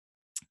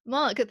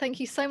Mark, thank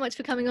you so much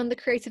for coming on The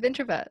Creative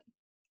Introvert.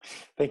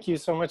 Thank you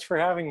so much for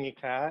having me,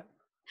 Kat.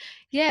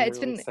 Yeah, I'm it's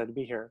really been excited to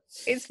be here.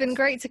 it's been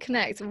great to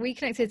connect. We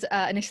connected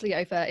initially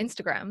over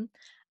Instagram,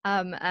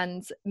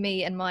 and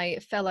me and my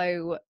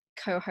fellow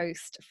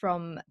co-host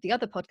from the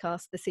other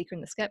podcast, The Seeker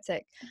and the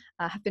Skeptic,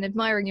 have been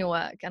admiring your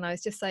work. And I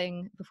was just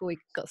saying before we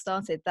got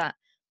started that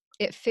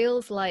it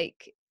feels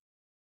like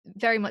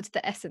very much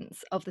the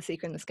essence of The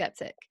Seeker and the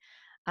Skeptic.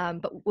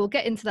 But we'll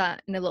get into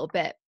that in a little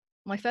bit.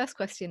 My first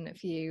question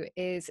for you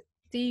is,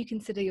 do you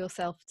consider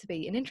yourself to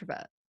be an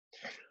introvert?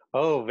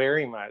 Oh,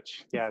 very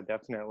much. Yeah,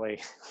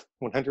 definitely.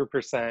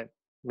 100%,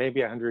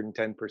 maybe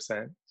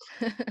 110%.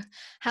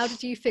 How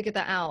did you figure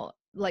that out?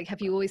 Like, have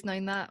you always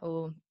known that,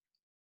 or?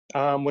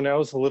 When I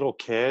was a little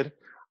kid,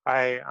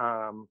 I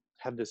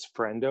had this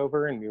friend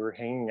over and we were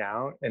hanging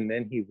out, and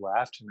then he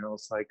left, and I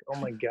was like, oh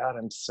my God,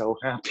 I'm so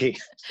happy.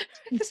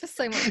 This is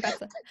so much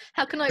better.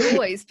 How can I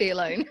always be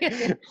alone?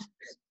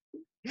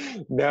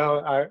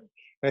 No,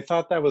 I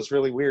thought that was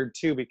really weird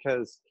too,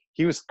 because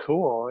he was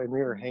cool and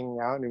we were hanging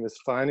out and it was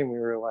fun, and we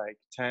were like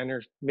 10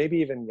 or maybe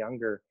even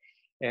younger.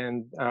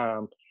 And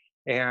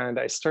and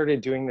I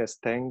started doing this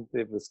thing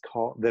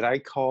that I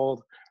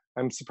called,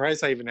 I'm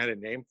surprised I even had a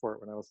name for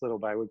it when I was little,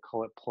 but I would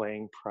call it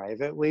playing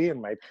privately.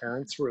 And my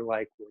parents were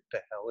like, what the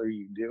hell are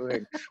you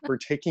doing? We're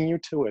taking you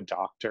to a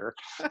doctor.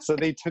 So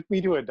they took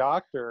me to a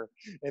doctor,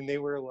 and they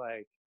were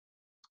like,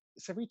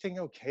 is everything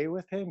okay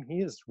with him? He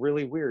is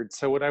really weird.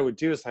 So what I would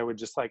do is I would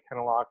just like kind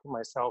of lock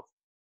myself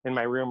in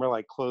my room or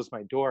like close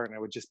my door, and I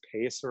would just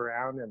pace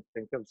around and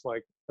think of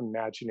like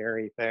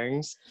imaginary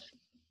things.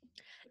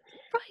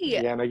 Right.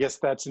 Yeah, and I guess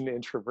that's an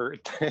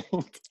introvert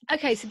thing.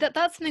 Okay, so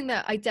that's something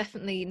that I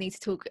definitely need to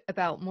talk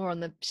about more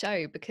on the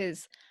show,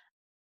 because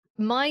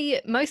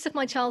most of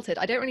my childhood,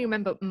 I don't really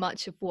remember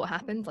much of what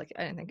happened. Like,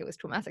 I don't think it was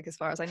traumatic as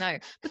far as I know,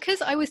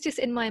 because I was just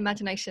in my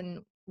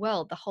imagination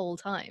world the whole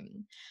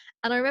time.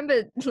 And I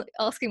remember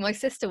asking my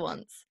sister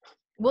once,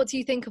 what do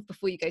you think of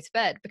before you go to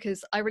bed?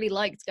 Because I really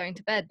liked going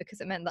to bed, because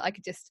it meant that I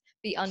could just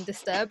be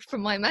undisturbed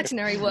from my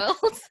imaginary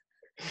world.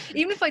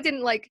 Even if I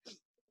didn't like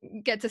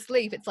get to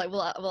sleep, it's like,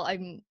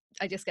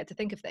 I just get to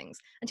think of things.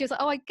 And she was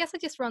like, oh, I guess I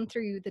just run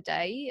through the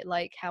day,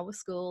 like, how was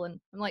school? And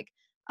I'm like,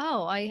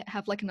 oh, I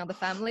have like another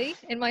family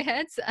in my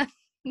head.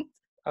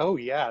 Oh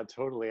yeah,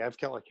 totally. I've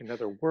got like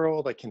another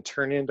world. I can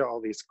turn into all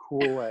these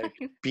cool like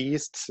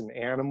beasts and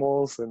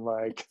animals, and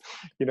like,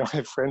 I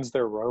have friends,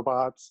 they're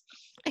robots.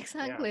 Yeah.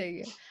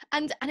 Exactly.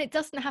 And it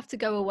doesn't have to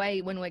go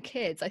away when we're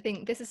kids. I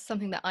think this is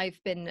something that I've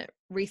been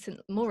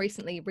more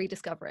recently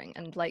rediscovering,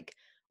 and like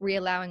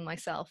re-allowing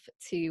myself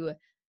to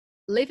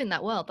live in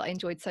that world that I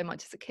enjoyed so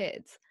much as a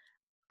kid.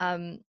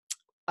 Um,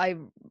 I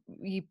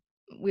you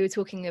We were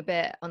talking a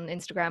bit on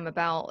Instagram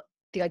about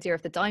the idea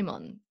of the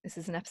daimon. This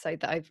is an episode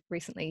that I've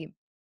recently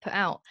put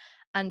out,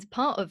 and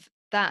part of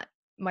that,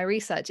 my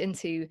research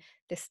into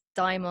this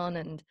daimon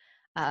and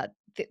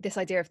this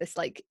idea of this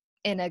like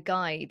inner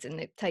guide, and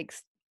it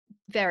takes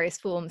various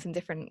forms in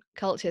different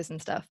cultures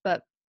and stuff.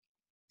 But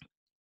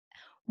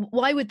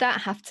why would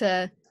that have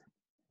to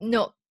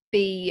not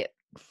be,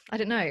 I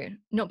don't know,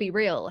 not be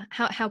real?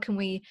 How can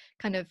we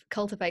kind of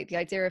cultivate the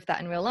idea of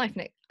that in real life?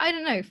 And I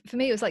don't know, for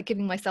me it was like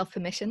giving myself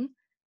permission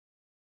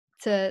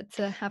to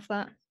have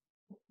that.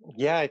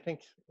 Yeah, I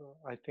think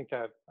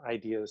that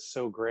idea is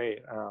so great.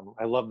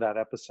 I love that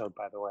episode,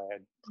 by the way. I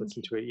Thank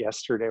listened you. to it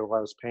yesterday while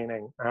I was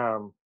painting.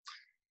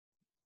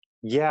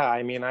 Yeah,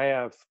 I mean,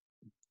 I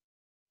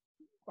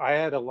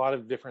had a lot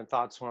of different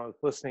thoughts when I was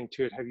listening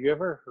to it. Have you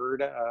ever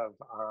heard of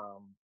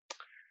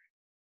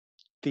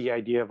the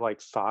idea of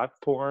like thought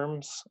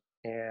forms,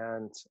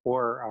 and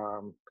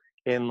or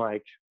in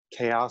like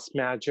chaos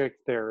magic,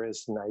 there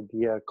is an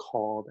idea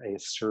called a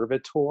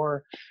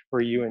servitor,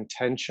 where you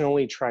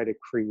intentionally try to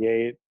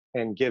create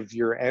and give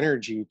your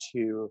energy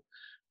to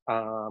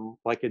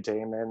like a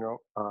daemon,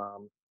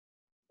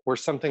 or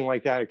something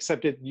like that,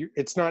 except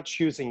it's not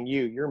choosing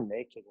you, you're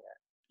making it.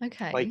 Like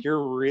Okay.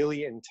 you're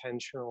really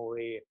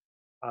intentionally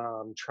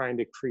trying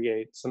to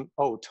create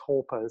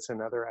tulpa is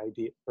another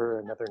idea or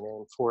another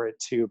name for it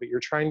too, but you're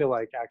trying to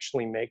like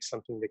actually make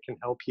something that can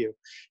help you,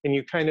 and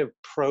you kind of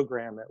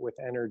program it with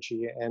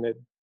energy, and it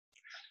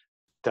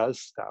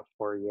does stuff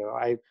for you.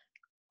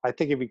 I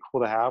think it'd be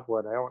cool to have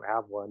one. I don't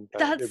have one,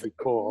 but it'd That's be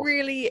cool.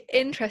 really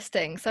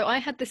interesting. So I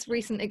had this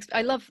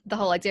I love the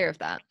whole idea of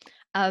that.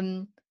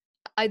 um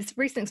I had this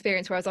recent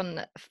experience where I was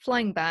on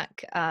flying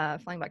back home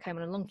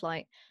on a long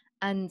flight,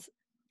 and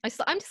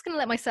I'm just going to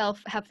let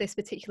myself have this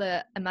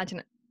particular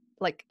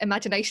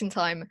imagination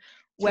time,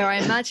 where I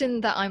imagine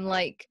that I'm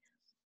like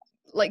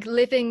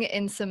living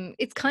in some,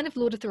 it's kind of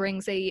Lord of the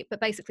Ringsy, but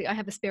basically I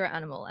have a spirit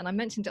animal, and I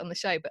mentioned it on the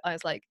show, but I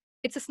was like,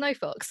 it's a snow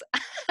fox.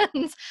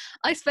 And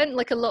I spent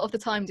like a lot of the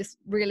time just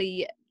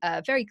really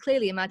very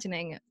clearly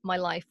imagining my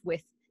life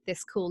with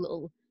this cool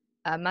little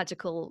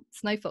magical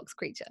snow fox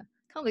creature.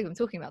 Can't believe I'm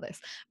talking about this.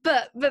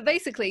 But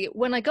basically,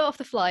 when I got off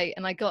the flight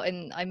and I got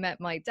in, I met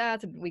my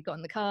dad and we got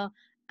in the car,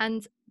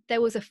 and there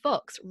was a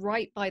fox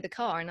right by the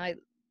car. And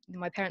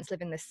my parents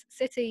live in this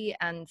city,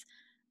 and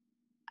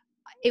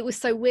it was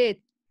so weird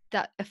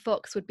that a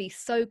fox would be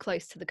so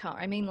close to the car.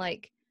 I mean,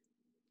 like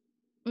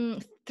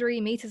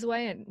 3 meters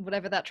away, and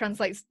whatever that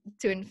translates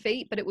to in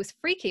feet. But it was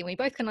freaky. And we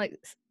both kind of like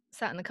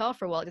sat in the car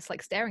for a while, just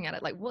like staring at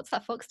it, like, what's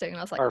that fox doing? And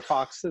I was like, Are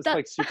foxes that.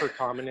 like super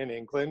common in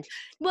England?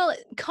 Well,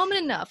 common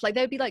enough. Like,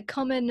 they would be like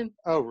common.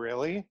 Oh,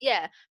 really?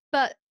 Yeah,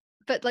 but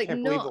like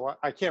Can't believe not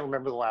I can't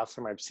remember the last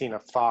time I've seen a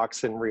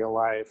fox in real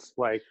life.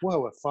 Like,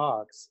 whoa, a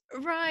fox.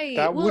 right.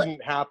 That Well,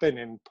 wouldn't happen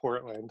in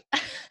Portland.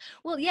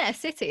 well, yeah,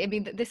 city. I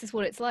mean, this is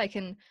what it's like,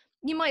 and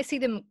you might see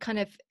them kind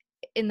of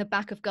in the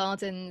back of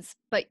gardens,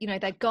 but you know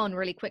they're gone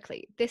really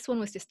quickly. This one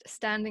was just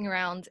standing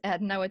around, it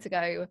had nowhere to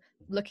go,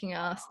 looking at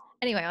us.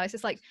 Anyway, I was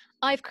just like,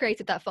 I've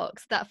created that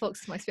fox. That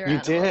fox is my spirit You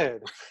animal.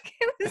 did.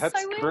 It was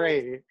That's so weird.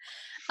 great.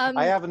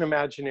 I have an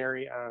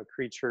imaginary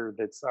creature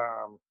that's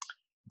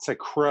it's a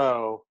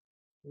crow,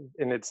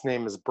 and its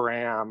name is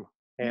Bram,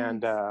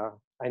 and nice.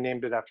 I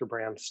named it after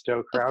Bram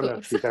Stoker. Of I don't know if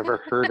course. you've ever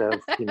heard of,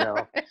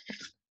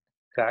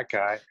 that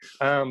guy.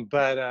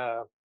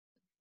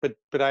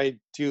 But I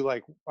do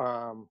like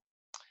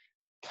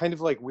kind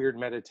of like weird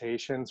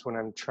meditations when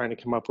I'm trying to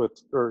come up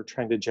with or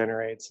trying to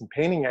generate some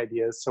painting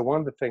ideas. So one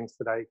of the things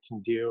that I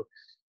can do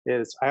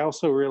is I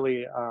also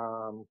really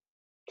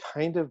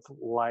kind of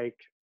like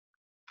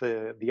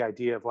the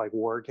idea of like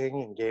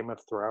warging in Game of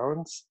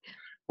Thrones,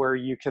 where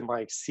you can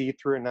like see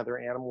through another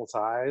animal's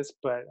eyes,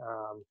 but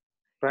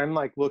I'm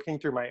like looking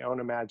through my own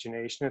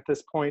imagination at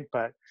this point.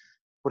 But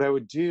what I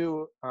would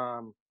do,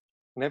 and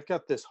I've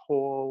got this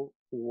whole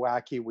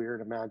wacky,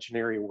 weird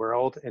imaginary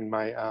world in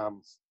my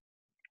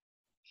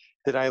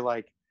that I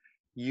like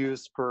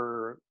use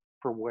for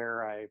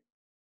where I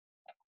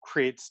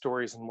create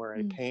stories and where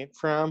I paint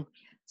from.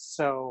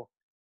 So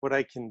what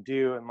I can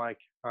do in like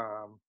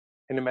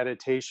in a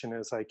meditation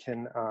is I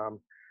can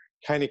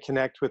kind of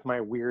connect with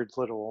my weird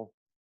little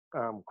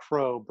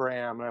crow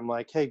Bram, and I'm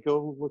like, hey,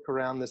 go look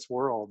around this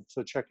world,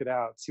 so check it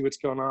out, see what's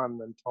going on,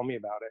 and then tell me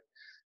about it.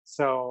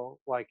 So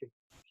like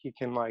he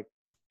can like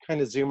kind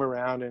of zoom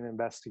around and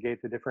investigate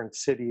the different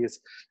cities,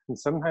 and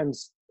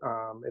sometimes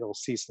it'll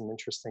see some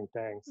interesting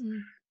things.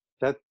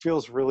 That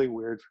feels really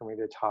weird for me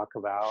to talk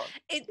about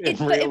in But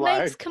real it makes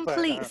life, but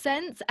complete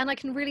sense, and I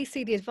can really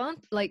see the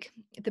like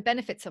the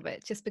benefits of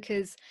it, just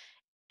because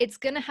it's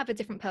going to have a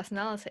different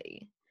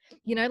personality.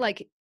 You know,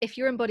 like if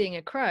you're embodying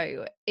a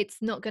crow, it's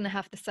not going to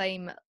have the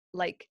same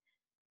like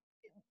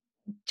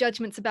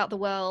judgments about the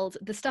world,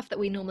 the stuff that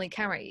we normally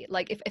carry.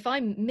 Like if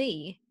I'm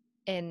me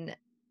in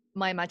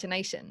my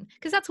imagination,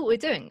 because that's what we're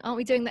doing, aren't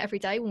we doing that every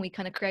day when we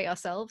kind of create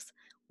ourselves?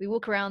 We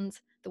walk around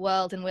the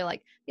world and we're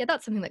like, yeah,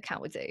 that's something that Kat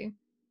would do.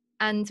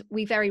 And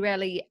we very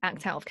rarely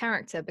act out of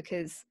character,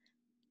 because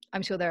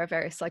I'm sure there are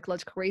various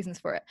psychological reasons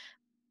for it.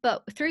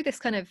 But through this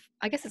kind of,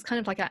 I guess it's kind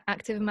of like an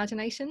active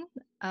imagination,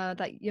 that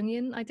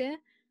Jungian idea.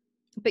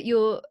 But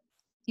you're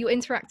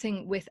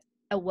interacting with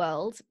a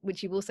world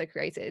which you've also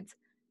created,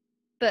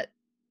 but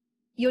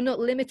you're not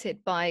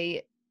limited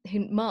by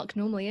who Mark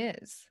normally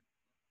is.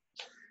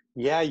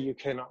 yeah, you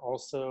can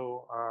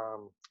also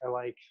I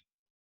like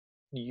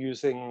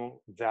using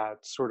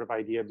that sort of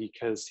idea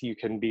because you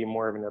can be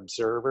more of an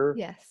observer,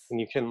 Yes. and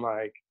you can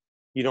like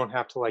you don't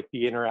have to like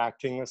be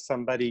interacting with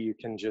somebody. You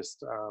can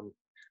just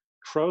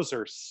crows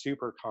are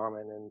super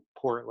common in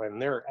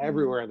Portland. They're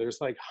everywhere.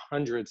 There's like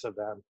hundreds of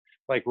them,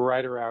 like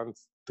right around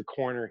the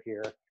corner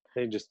here.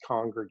 They just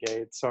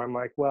congregate. So I'm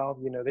like, well,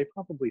 they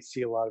probably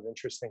see a lot of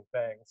interesting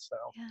things. So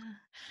Yeah.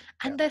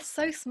 yeah. And they're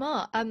so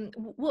smart.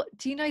 What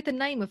do you know the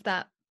name of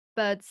that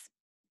bird's,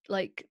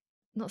 like,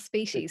 not It,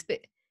 species, but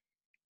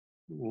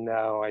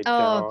no, I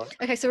oh, don't.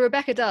 okay, so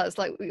Rebecca does.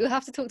 Like, you'll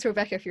have to talk to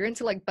Rebecca if you're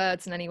into like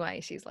birds in any way.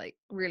 She's like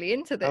really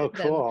into Oh, them.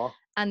 cool.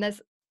 And there's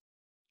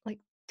like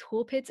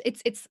torpids.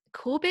 It's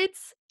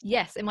corbids.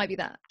 Yes, it might be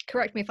that.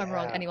 Correct me if I'm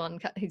wrong, Yeah. anyone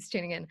who's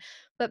tuning in.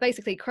 But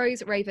basically,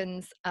 crows,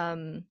 ravens,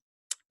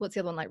 what's the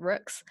other one, like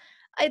rooks?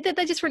 They're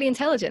just really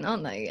intelligent,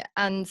 aren't they?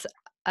 And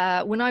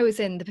when I was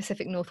in the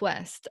Pacific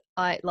Northwest,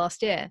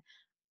 last year,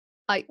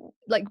 I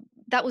like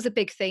that was a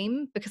big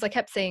theme, because I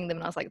kept seeing them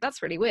and I was like,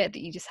 that's really weird that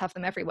you just have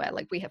them everywhere.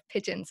 Like we have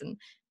pigeons, and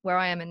where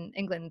I am in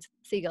England,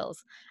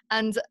 seagulls.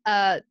 And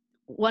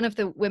one of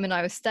the women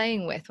I was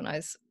staying with when I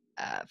was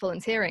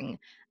volunteering,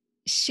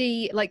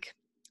 she like,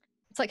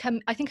 it's like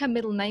I think her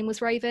middle name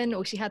was Raven,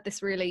 or she had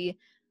this really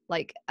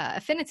like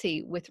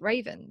affinity with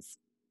ravens.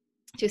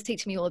 She was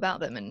teaching me all about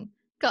them, and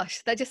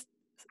gosh, they're just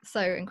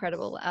so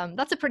incredible.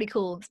 That's a pretty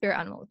cool spirit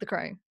animal, the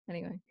crow.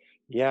 Anyway.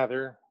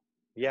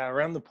 Yeah,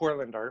 around the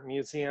Portland Art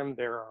Museum,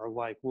 there are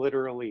like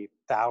literally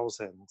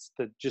thousands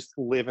that just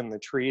live in the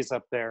trees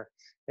up there.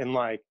 And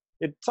like,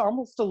 it's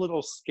almost a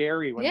little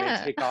scary when they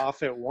Yeah. take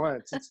off at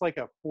once. It's like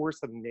a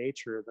force of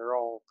nature. They're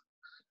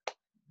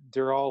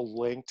all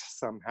linked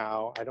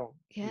somehow. I don't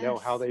know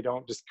how Yes. they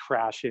don't just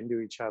crash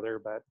into each other,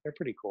 but they're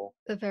pretty cool.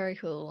 They're very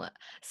cool.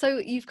 So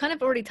you've kind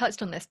of already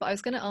touched on this, but I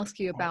was going to ask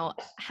you about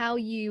how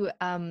you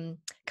kind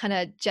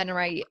of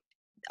generate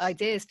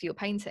ideas for your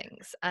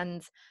paintings.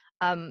 And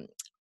um,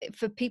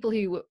 for people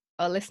who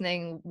are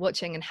listening,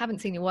 watching, and haven't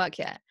seen your work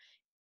yet,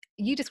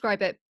 you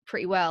describe it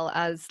pretty well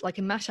as like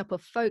a mashup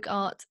of folk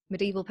art,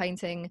 medieval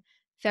painting,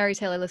 fairy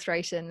tale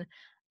illustration.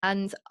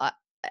 And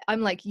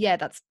I'm like, yeah,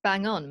 that's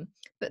bang on.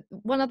 But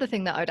one other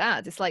thing that I would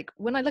add is like,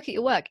 when I look at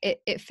your work,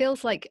 it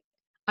feels like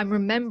I'm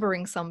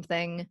remembering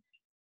something,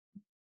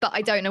 but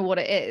I don't know what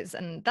it is.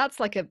 And that's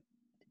like a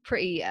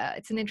pretty,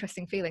 it's an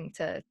interesting feeling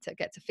to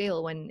get to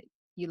feel when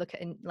you look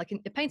at like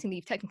a painting that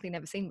you've technically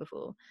never seen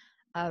before.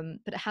 But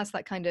it has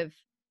that kind of,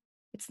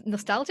 it's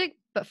nostalgic,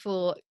 but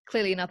for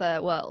clearly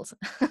another world.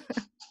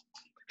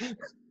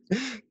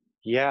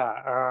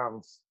 Yeah,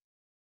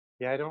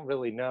 yeah, I don't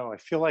really know. I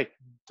feel like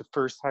the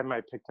first time I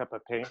picked up a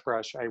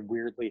paintbrush, I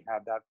weirdly had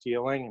that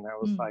feeling, and I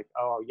was Mm. like,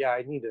 "Oh, yeah,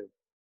 I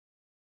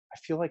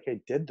feel like I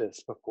did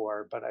this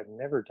before, but I've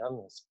never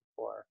done this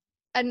before."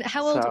 And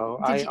how old So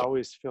did I you,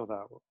 always feel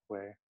that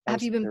way.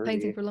 have you been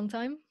painting for a long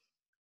time?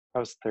 I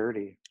was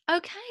 30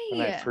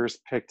 when I Okay.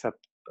 first picked up,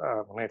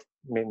 when I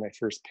made my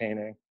first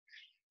painting.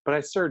 But I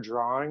started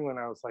drawing when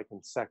I was like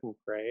in second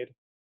grade,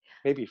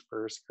 maybe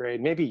first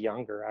grade, maybe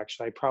younger,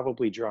 actually. I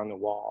probably drew on the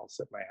walls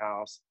at my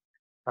house.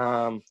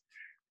 Um,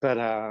 but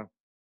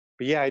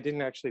but yeah, I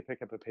didn't actually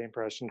pick up a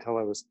paintbrush until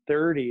I was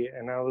 30,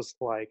 and I was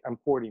like, I'm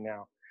 40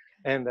 now,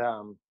 and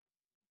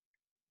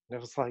it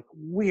was like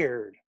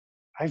weird.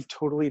 I've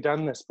totally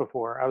done this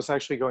before. I was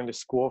actually going to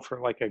school for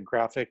like a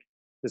graphic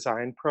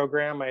design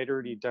program. I had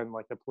already done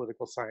like a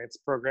political science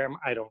program.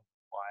 I don't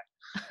know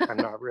why. I'm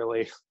not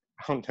really.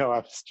 I don't know. I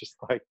was just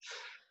like,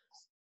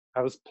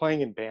 I was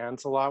playing in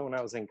bands a lot when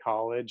I was in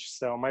college,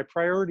 so my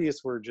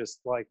priorities were just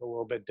like a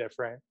little bit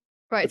different.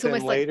 Right. But It's then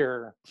almost like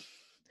later,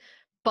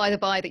 by the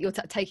by that you're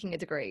taking a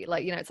degree.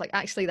 Like, you know, it's like,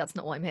 actually, that's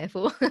not what I'm here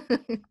for.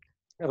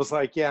 I was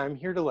like, yeah, I'm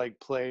here to like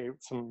play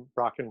some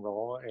rock and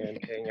roll and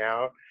hang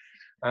out.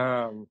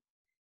 Um,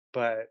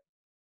 but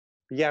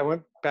yeah, I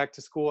went back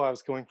to school. I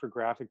was going for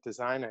graphic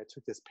design. I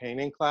took this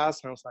painting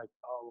class, and I was like,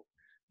 oh,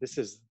 this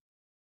is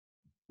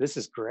this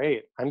is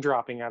great. I'm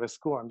dropping out of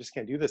school. I'm just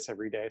gonna do this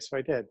every day. So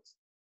I did.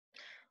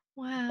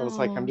 I was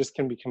like, I'm Wow. just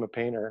gonna become a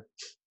painter,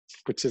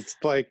 which is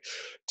like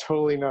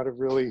totally not a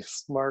really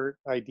smart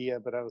idea,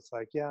 but I was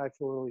like, yeah, I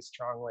feel really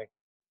strongly.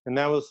 And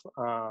that was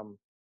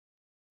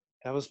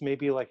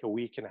maybe like a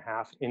week and a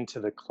half into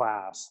the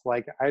class.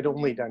 Like I'd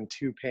only done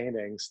two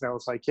paintings, and I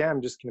was like, yeah,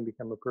 I'm just going to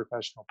become a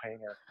professional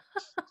painter.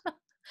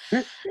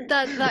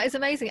 That is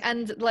amazing.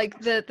 And like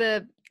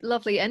the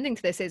lovely ending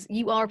to this is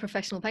you are a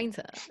professional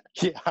painter,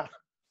 Yeah,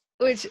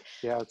 which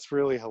yeah, it's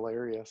really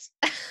hilarious.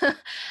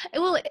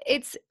 well,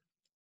 it's,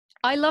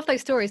 I love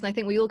those stories, and I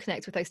think we all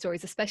connect with those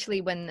stories,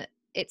 especially when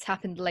it's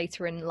happened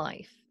later in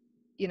life,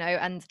 you know.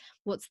 And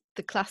what's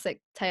the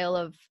classic tale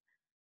of,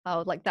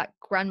 oh, like that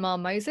Grandma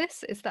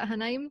Moses, is that her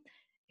name?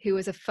 Who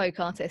was a folk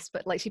artist,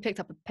 but like she picked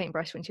up a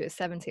paintbrush when she was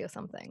 70 or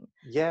something.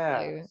 Yeah,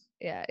 So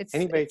yeah,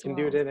 anybody it's can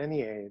do it wild. at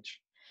any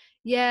age.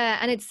 Yeah,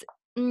 and it's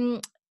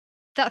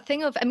that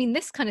thing of, I mean,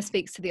 this kind of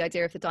speaks to the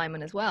idea of the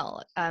diamond as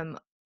well.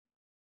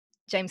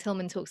 James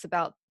Hillman talks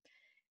about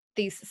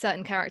these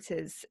certain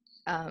characters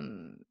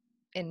um,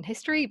 in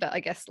history, but I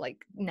guess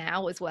like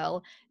now as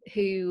well,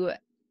 who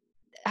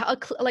are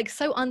like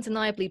so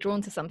undeniably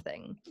drawn to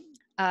something.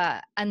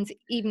 And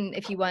even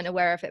if you weren't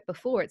aware of it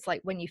before, it's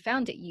like when you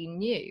found it, you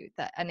knew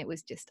that, and it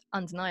was just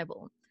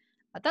undeniable.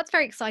 That's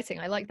very exciting.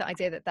 I like the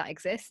idea that that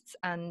exists.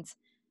 And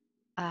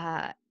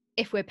uh,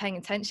 if we're paying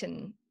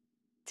attention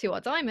to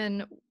our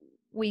diamond,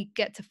 we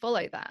get to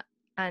follow that.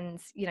 And,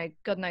 you know,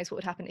 God knows what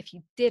would happen if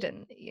you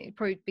didn't. You'd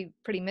probably be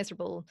pretty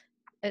miserable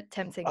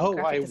attempting Oh, I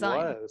graphic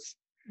design. was.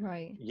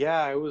 Right.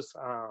 Yeah, I was.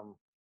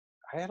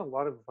 I had a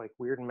lot of like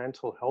weird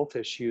mental health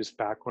issues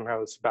back when I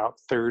was about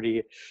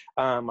 30.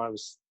 I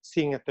was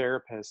seeing a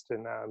therapist,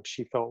 and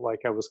she felt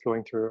like I was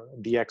going through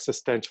the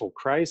existential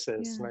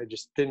crisis, Yeah. and I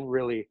just didn't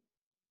really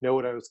know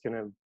what I was going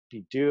to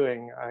be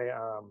doing. I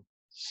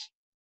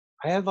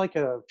had like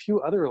a few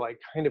other like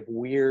kind of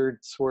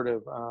weird sort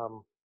of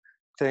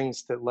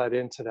things that led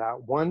into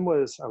that. One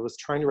was I was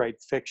trying to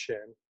write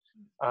fiction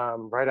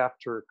right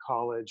after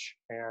college,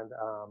 and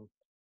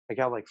I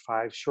got like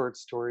five short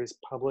stories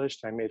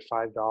published. I made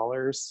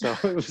 $5, so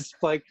it was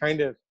like kind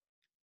of,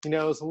 it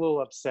was a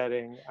little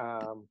upsetting.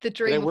 The But I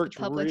dream of the worked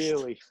published.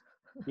 really,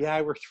 yeah,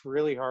 I worked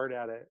really hard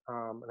at it,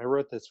 and I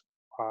wrote this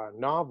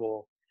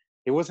novel.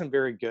 It wasn't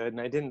very good,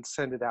 and I didn't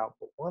send it out.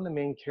 But one of the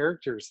main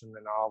characters in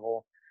the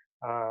novel,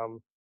 um,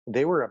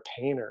 they were a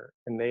painter,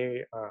 and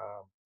they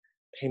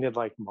painted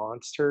like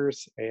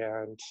monsters,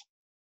 and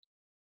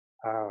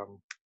um,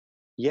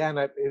 yeah,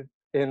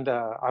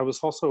 I was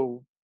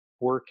also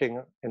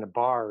working in a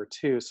bar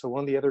too. So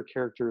one of the other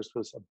characters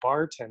was a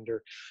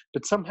bartender,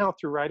 but somehow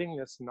through writing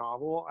this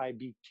novel, I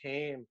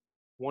became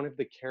one of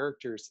the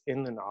characters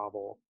in the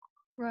novel.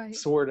 Right.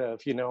 Sort of,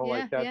 like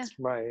Yeah,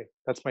 yeah.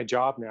 that's my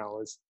job now,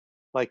 is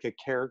like a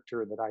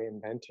character that I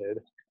invented.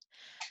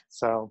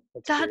 So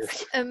that's weird.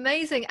 That's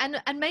amazing. And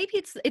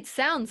maybe it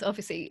sounds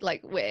obviously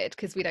like weird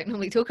because we don't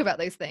normally talk about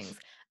those things,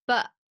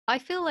 but I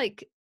feel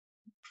like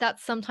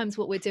that's sometimes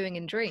what we're doing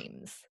in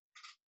dreams.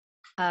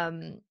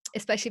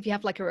 Especially if you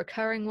have like a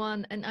recurring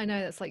one. And I know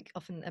that's like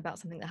often about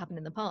something that happened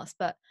in the past,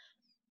 but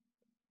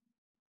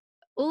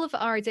all of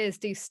our ideas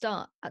do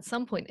start at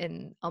some point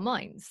in our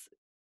minds.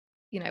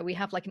 we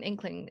have like an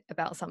inkling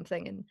about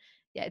something, and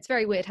yeah, it's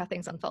very weird how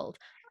things unfold.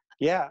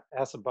 Yeah,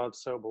 as above,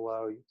 so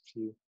below. If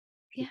you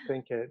Yeah,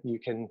 think it, you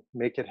can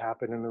make it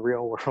happen in the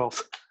real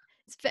world.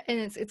 and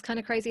it's kind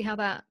of crazy how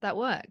that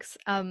works.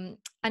 And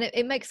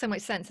it makes so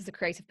much sense as a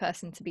creative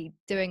person to be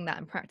doing that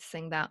and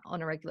practicing that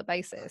on a regular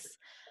basis.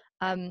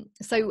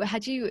 So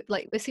had you,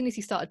 like, as soon as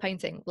you started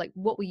painting, like,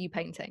 what were you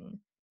painting?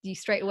 Do you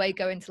straight away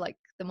go into like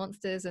the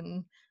monsters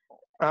and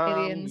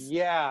aliens?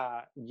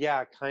 Yeah,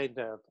 kind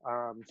of.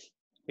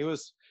 It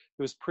was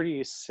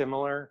pretty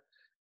similar.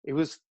 It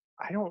was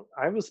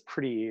I was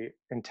pretty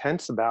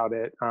intense about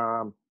it.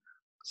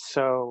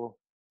 So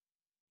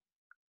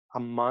a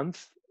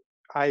month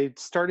I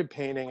started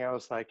painting. I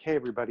was like, hey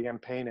everybody, I'm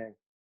painting.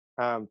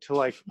 To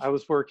like I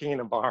was working in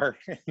a bar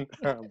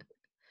and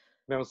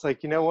I was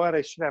like, you know what?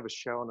 I should have a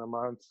show in a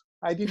month.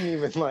 I didn't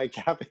even like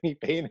have any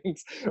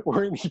paintings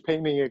or any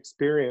painting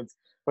experience,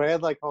 but I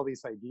had like all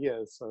these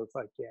ideas. So it's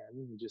like, yeah, I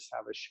need to just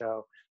have a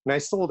show. And I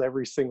sold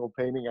every single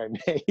painting I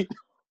made.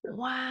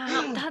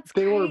 Wow, that's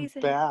They were crazy.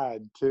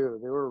 bad too.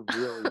 They were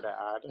really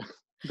bad.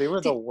 They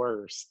were do, the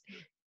worst.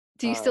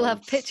 do you still Um,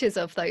 have pictures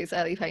of those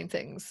early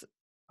paintings?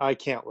 I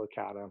can't look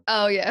at them.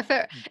 Oh yeah,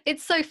 fair.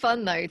 It's so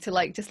fun though to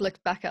like just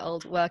look back at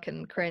old work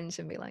and cringe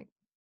and be like,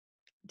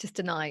 just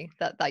deny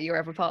that you're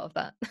ever part of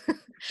that.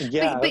 but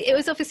Yeah, it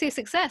was obviously a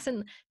success,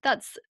 and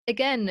that's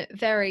again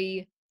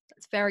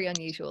that's very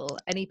unusual.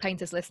 Any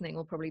painters listening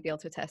will probably be able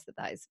to attest that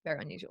that is very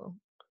unusual.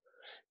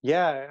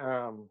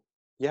 yeah,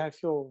 yeah. I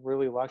feel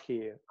really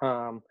lucky.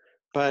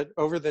 But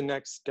over the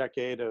next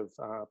decade of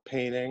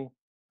painting,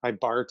 I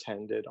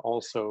bartended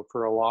also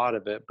for a lot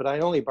of it. But I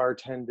only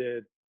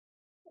bartended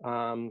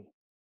um,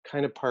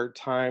 kind of part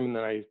time, and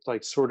then I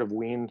like sort of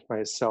weaned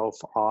myself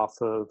off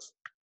of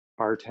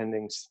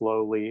bartending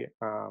slowly.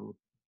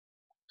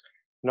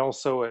 And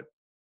also, it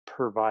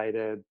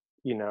provided,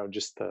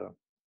 just a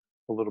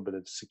little bit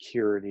of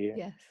security.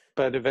 Yes.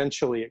 But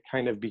eventually, it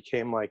kind of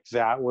became like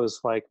that was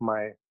like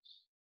my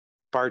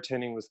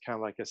bartending was kind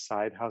of like a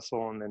side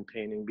hustle, and then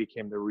painting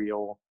became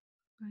Right.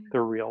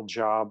 the real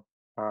job.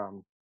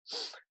 Um,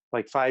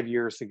 like 5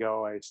 years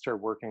ago, I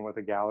started working with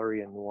a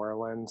gallery in New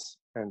Orleans,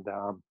 and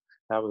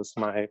that was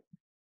my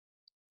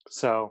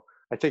so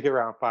I think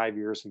around 5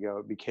 years ago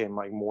it became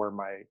like more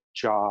my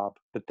job.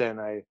 But then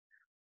I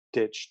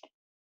ditched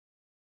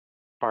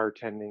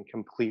bartending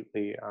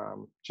completely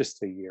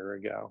just a year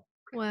ago.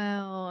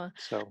 Wow.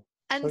 So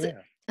And yeah.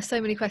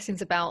 so many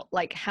questions about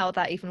like how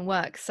that even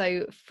works.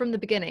 So from the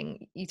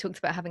beginning, you talked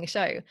about having a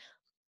show,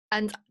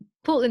 and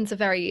Portland's a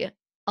very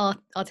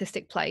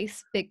artistic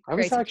place, big I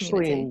was creative actually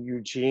community. in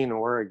Eugene,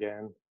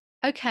 Oregon.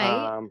 Okay,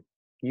 Um,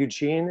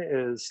 Eugene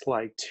is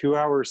like 2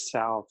 hours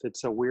south.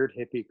 It's a weird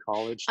hippie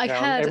college I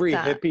town. heard Every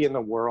that. hippie in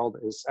the world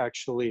is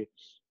actually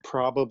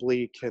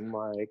probably can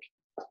like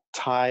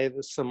tie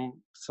some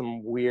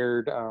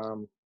weird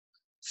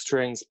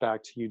strings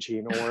back to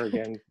Eugene,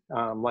 Oregon.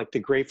 Like the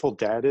Grateful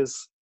Dead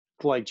is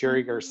like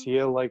Jerry Oh.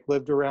 Garcia like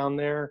lived around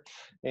there,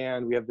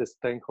 and we have this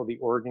thing called the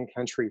Oregon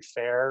Country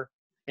Fair,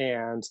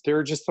 and there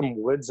are just some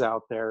woods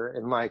out there,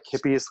 and like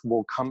hippies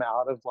will come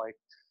out of like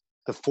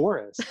the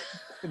forest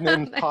and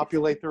then Amazing.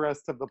 populate the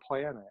rest of the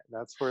planet.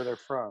 That's where they're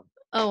from.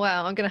 Oh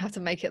wow, I'm gonna have to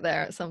make it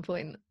there at some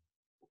point.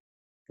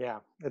 Yeah,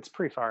 it's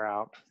pretty far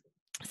out.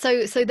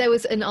 So there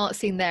was an art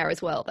scene there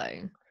as well,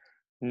 though.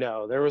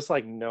 No, there was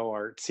like no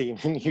art scene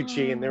in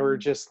Eugene. There were Oh,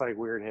 just like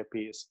weird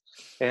hippies.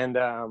 And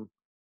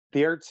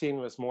the art scene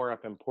was more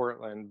up in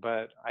Portland,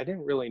 but um, I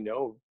didn't really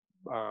know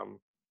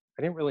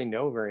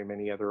very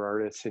many other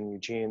artists in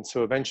Eugene.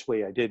 So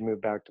eventually I did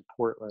move back to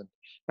Portland.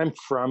 I'm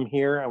from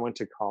here. I went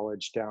to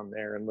college down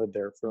there and lived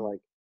there for mm. like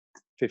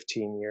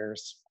 15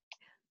 years.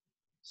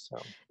 So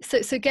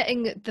So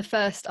getting the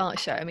first art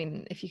show. I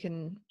mean, if you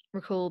can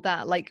recall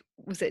that, like,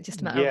 was it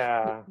just a matter of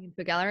yeah, walking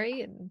into a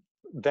gallery and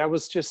that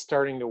was just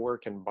starting to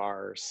work in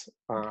bars.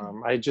 okay,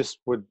 I just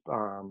would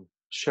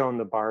show in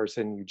the bars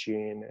in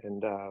Eugene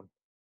and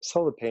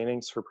sell the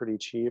paintings for pretty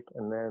cheap,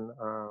 and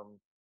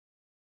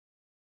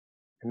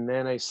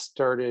then I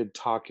started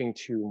talking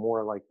to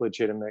more like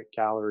legitimate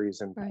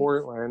galleries in right?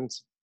 Portland,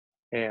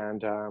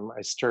 and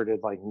I started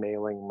like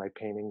mailing my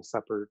paintings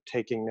up or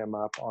taking them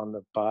up on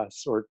the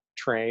bus or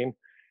train,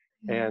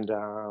 Yeah.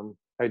 and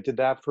I did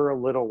that for a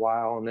little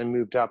while, and then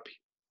moved up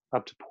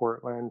to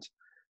Portland,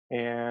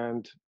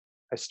 and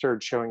I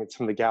started showing at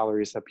some of the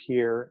galleries up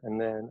here,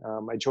 and then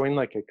I joined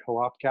like a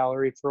co-op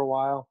gallery for a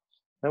while.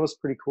 That was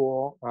pretty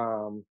cool,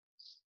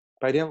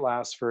 but I didn't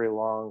last very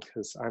long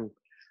because I'm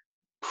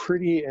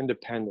pretty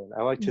independent.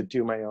 I like to Mm.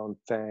 do my own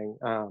thing.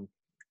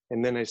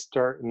 And then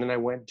I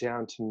went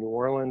down to New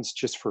Orleans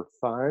just for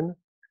fun,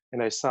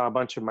 and I saw a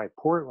bunch of my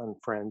Portland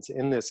friends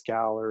in this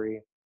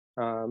gallery.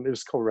 It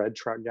was called Red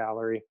Truck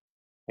Gallery,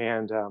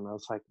 and I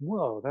was like,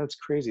 "Whoa, that's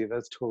crazy!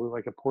 That's totally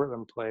like a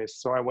Portland place."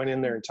 So I went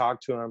in there and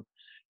talked to them,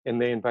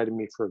 and they invited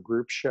me for a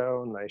group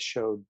show, and I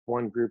showed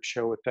one group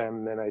show with them.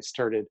 And then I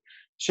started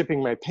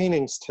shipping my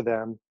paintings to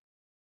them.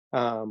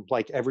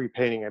 Like every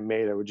painting I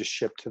made, I would just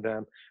ship to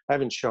them. I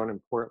haven't shown in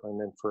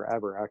Portland in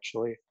forever,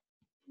 actually.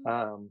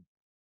 Um,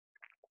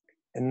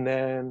 and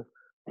then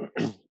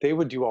they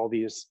would do all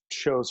these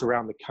shows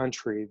around the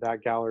country,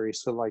 that gallery.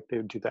 So like they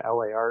would do the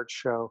LA art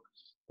show,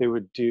 they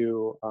would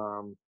do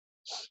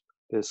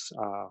this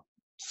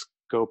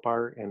scope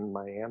art in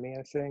Miami,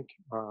 I think,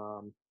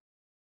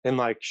 and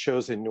like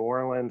shows in New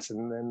Orleans,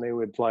 and then they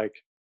would like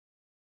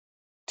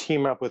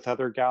team up with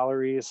other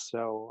galleries.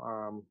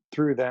 So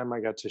through them, I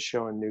got to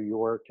show in New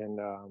York and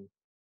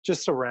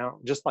just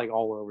around, just like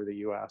all over the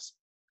U.S.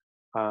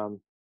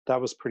 That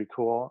was pretty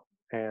cool.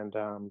 And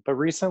but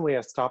recently,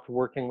 I stopped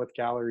working with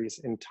galleries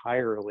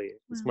entirely.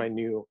 It's Wow. my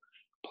new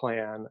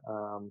plan.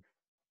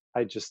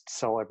 I just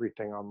sell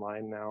everything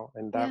online now,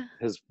 and that Yeah,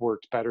 has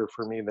worked better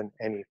for me than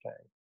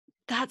anything.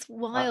 that's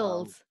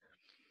wild. Um,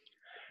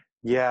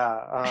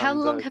 yeah, How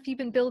long the have you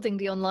been building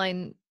the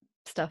online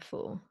stuff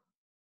for?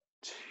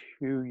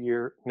 2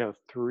 year, no,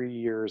 3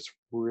 years,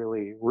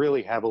 really,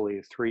 really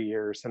heavily, 3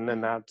 years, and then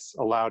Yeah. that's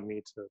allowed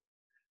me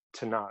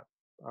to not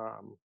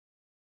um,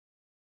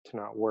 to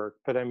not work.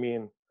 But I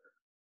mean,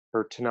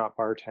 or to not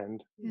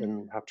bartend Yeah.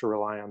 and have to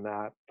rely on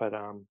that. But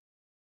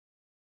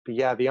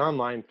yeah, the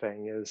online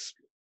thing is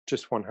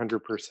just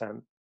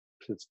 100%.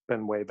 It's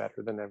been way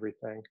better than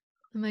everything.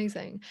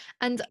 Amazing.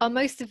 And are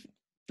most of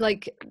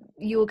like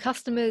your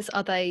customers,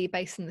 are they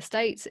based in the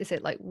States? Is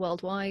it like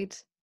worldwide?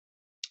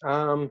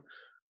 Um,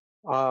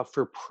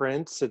 for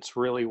prints, it's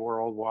really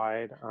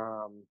worldwide.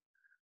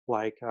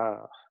 Like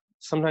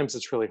sometimes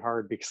it's really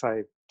hard because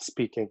I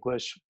speak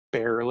English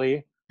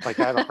barely. Like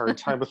I have a hard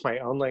time with my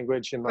own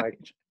language, and like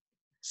Right.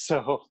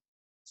 so.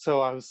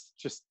 So I was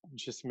just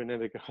a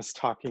minute ago, I was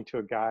talking to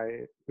a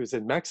guy who's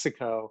in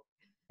Mexico,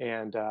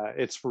 and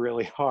it's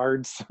really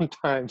hard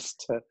sometimes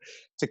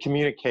to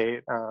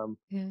communicate.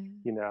 Yeah.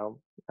 You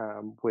know,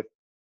 with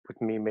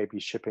me maybe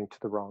shipping to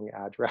the wrong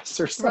address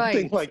or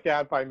something Right. like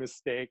that by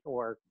mistake,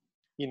 or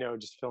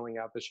just filling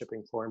out the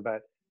shipping form.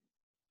 But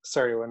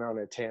sorry, I went on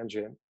a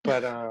tangent.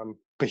 But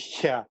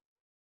yeah,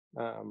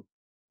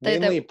 They're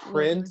mainly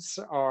worldwide.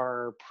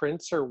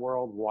 prints are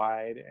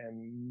worldwide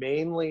and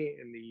mainly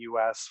in the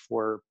US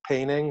for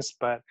paintings,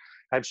 but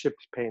I've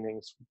shipped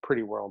paintings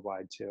pretty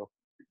worldwide too.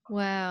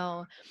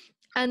 Wow.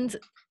 And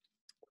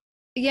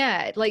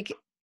yeah, like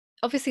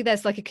obviously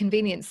there's like a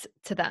convenience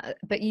to that,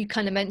 but you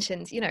kind of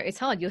mentioned, it's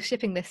hard. You're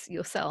shipping this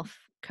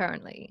yourself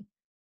currently.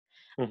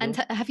 And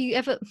Hmm. have you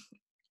ever,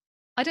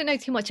 I don't know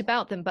too much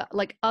about them, but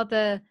like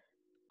other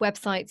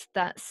websites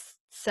that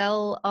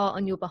sell art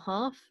on your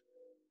behalf,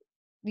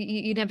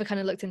 you never kind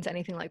of looked into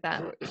anything like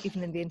that, or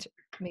even in the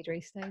intermediary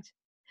stage?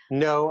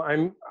 No,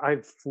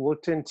 I've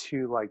looked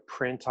into like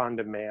print on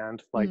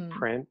demand, like Mm.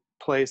 print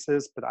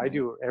places, but I Right.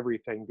 do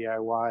everything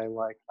DIY.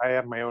 Like I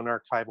have my own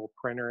archival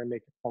printer. I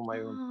make all my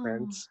own Oh,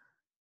 prints.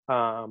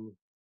 Um,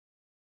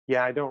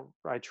 yeah,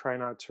 I try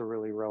not to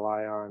really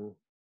rely on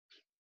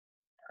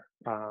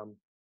um,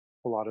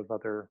 a lot of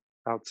other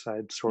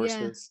outside yeah.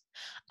 sources.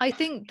 I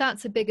think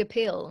that's a big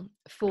appeal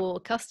for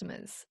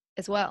customers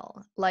as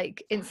well.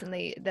 Like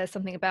instantly, there's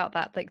something about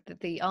that, like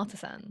the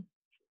artisan.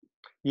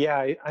 Yeah,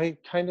 I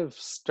kind of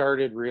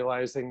started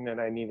realizing that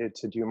I needed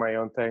to do my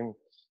own thing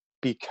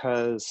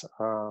because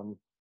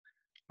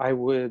I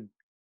would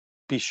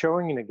be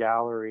showing in a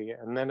gallery,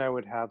 and then I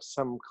would have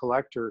some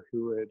collector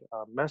who would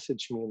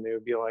message me, and they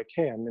would be like,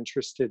 "Hey, I'm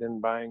interested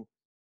in buying,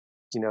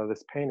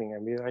 this painting."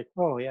 I'd be like,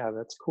 "Oh yeah,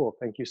 that's cool.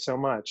 Thank you so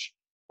much.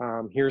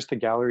 Here's the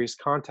gallery's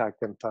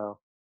contact info."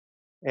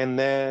 And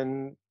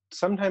then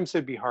sometimes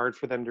it'd be hard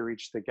for them to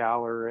reach the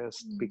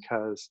gallerist Mm.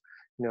 because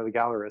the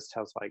gallerist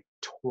has like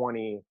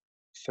 20,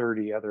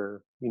 30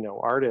 other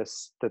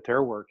artists that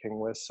they're working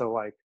with. So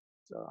like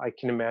I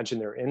can imagine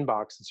their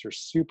inboxes are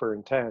super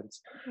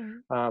intense.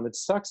 Right. It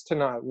sucks to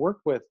not work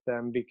with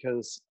them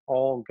because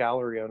all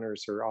gallery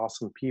owners are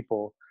awesome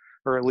people,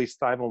 or at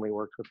least I've only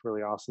worked with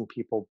really awesome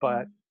people.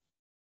 But Mm.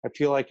 I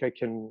feel like I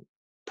can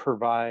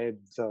provide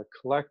the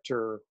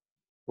collector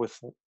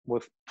with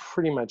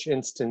pretty much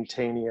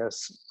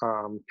instantaneous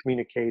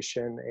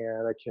communication,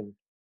 and I can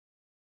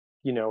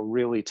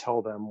really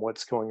tell them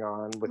what's going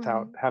on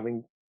without Right.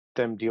 having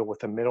them deal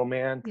with a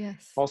middleman.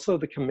 Yes. Also,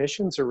 the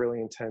commissions are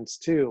really intense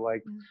too,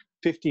 like Yeah.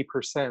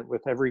 50%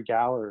 with every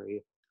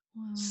gallery.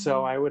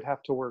 So Wow. I would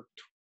have to work.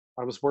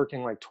 I was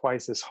working like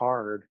twice as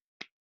hard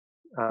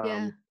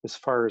Yeah. as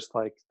far as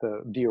like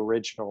the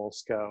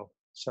originals go.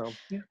 So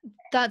yeah.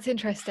 That's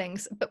interesting.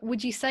 But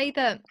would you say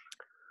that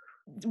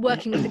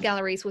working with the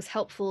galleries was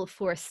helpful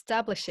for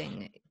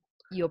establishing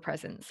your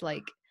presence?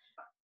 Like,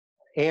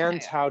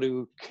 And how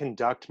to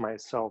conduct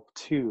myself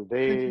too.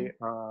 They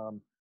okay.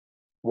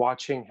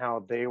 watching how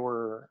they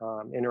were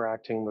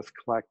interacting with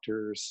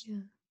collectors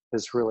Yeah.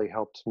 has really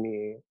helped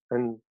me,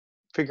 and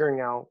figuring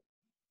out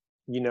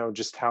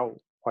just how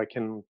I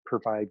can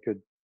provide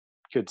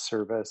good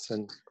service,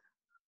 and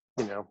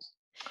you know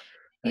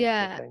that kind of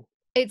Yeah. thing.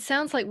 It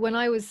sounds like when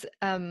I was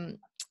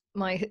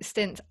my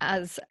stint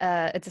as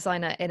a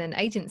designer in an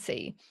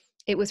agency,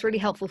 it was really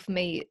helpful for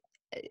me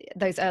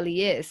those early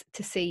years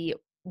to see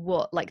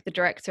what like the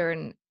director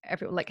and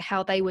everyone like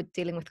how they were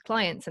dealing with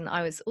clients, and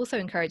I was also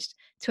encouraged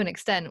to an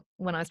extent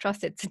when I was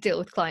trusted to deal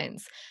with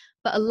clients.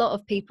 But a lot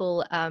of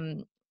people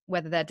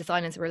whether they're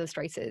designers or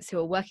illustrators who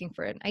are working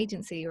for an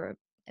agency or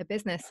a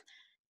business,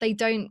 they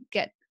don't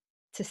get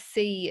to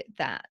see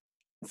that.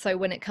 So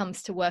when it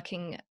comes to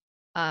working,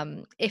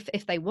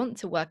 if they want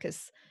to work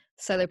as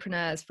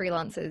solopreneurs,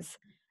 freelancers,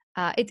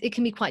 it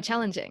can be quite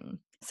challenging.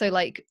 So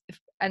like,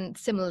 and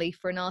similarly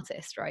for an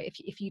artist, right?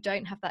 If you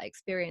don't have that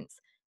experience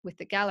with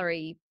the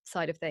gallery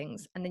side of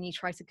things, and then you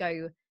try to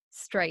go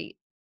straight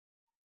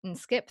and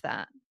skip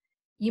that,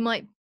 you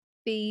might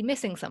be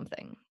missing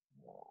something.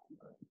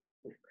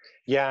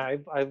 Yeah,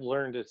 I've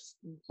learned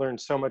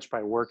so much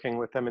by working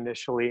with them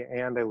initially,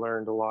 and I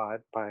learned a lot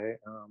by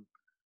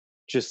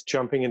just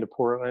jumping into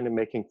Portland and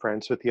making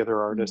friends with the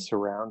other artists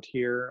around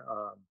here,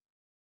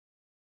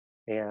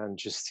 and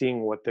just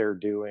seeing what they're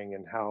doing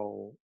and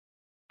how,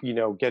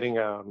 getting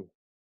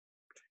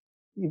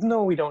even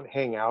though we don't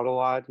hang out a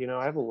lot,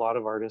 I have a lot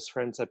of artist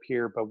friends up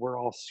here, but we're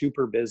all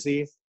super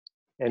busy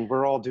and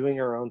we're all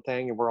doing our own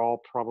thing, and we're all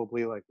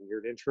probably like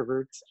weird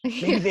introverts.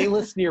 Maybe they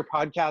listen to your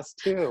podcast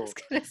too. I was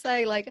gonna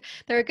say, like,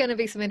 there are gonna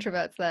be some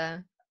introverts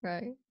there,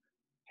 right?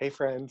 Hey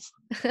friends,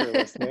 they're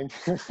listening.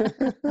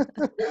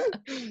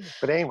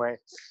 But anyway,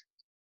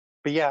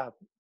 but yeah,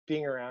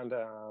 being around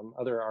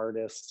other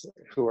artists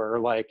who are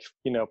like,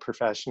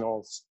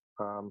 professionals,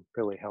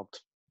 really helped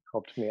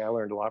me. I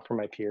learned a lot from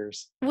my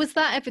peers. Was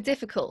that ever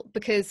difficult?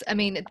 Because I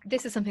mean,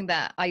 this is something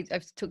that I've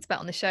talked about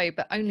on the show,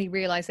 but only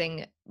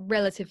realizing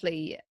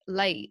relatively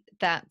late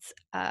that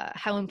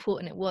how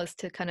important it was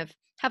to kind of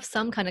have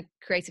some kind of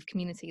creative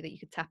community that you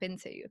could tap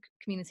into, a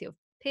community of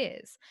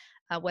peers,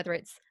 whether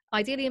it's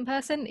ideally in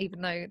person,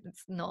 even though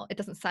it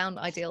doesn't sound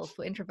ideal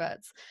for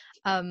introverts.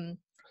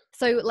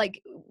 So like,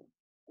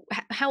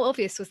 how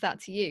obvious was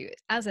that to you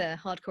as a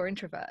hardcore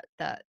introvert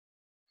that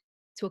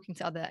talking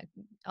to other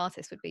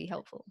artists would be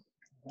helpful?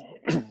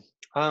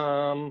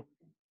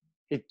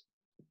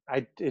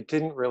 It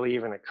didn't really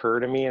even occur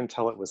to me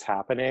until it was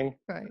happening,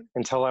 right?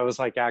 Until I was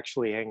like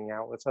actually hanging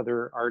out with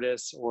other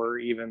artists, or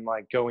even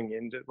like going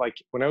into, like,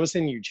 when I was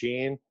in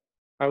Eugene,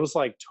 I was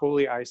like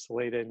totally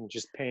isolated and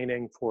just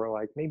painting for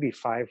like maybe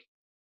five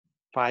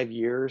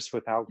years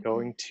without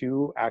going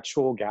to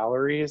actual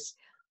galleries.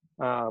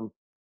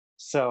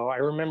 So I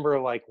remember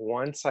like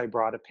once I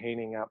brought a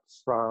painting up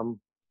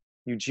from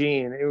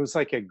Eugene. It was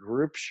like a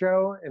group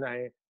show, and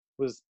I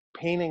was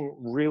painting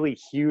really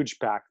huge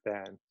back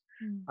then,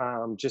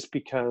 just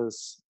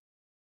because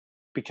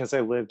I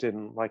lived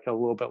in like a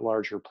little bit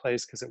larger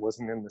place because it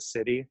wasn't in the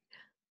city.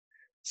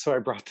 So I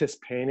brought this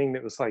painting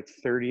that was like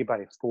 30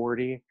 by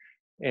 40,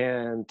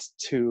 and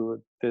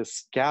to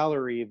this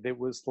gallery that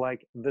was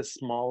like the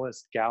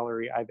smallest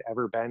gallery I've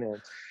ever been in.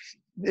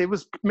 It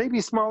was maybe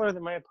smaller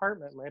than my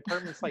apartment. My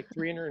apartment's like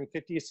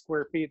 350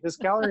 square feet. This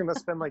gallery must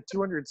have been like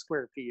 200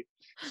 square feet.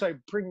 So I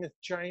bring this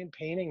giant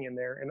painting in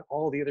there, and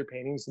all the other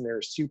paintings in there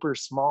are super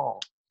small.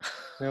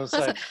 And I was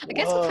like, I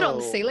guess we'll put it on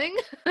the ceiling.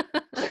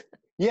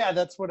 Yeah,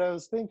 that's what I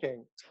was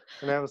thinking.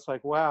 And I was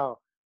like, wow,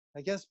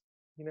 I guess,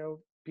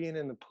 being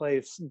in the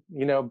place,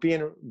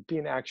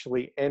 being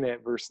actually in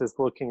it versus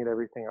looking at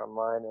everything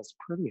online is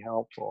pretty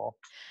helpful.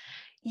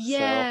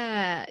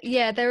 Yeah,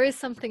 yeah, there is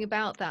something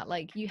about that.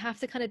 Like, you have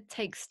to kind of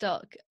take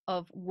stock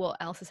of what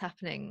else is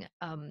happening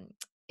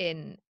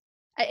and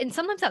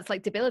sometimes that's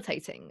like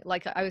debilitating.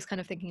 Like, I was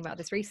kind of thinking about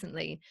this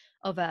recently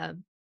of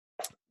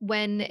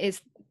when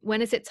is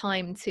it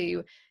time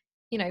to,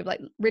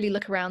 like, really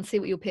look around, see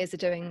what your peers are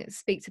doing,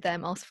 speak to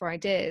them, ask for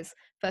ideas,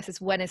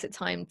 versus when is it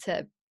time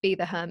to be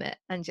the hermit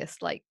and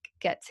just like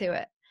get to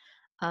it.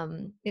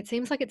 It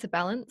seems like it's a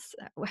balance.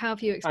 How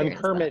have you experienced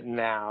I'm hermit that?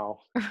 now.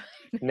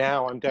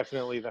 Now I'm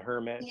definitely the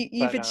hermit.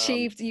 You've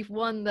achieved, you've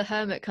won the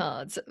hermit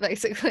cards,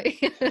 basically.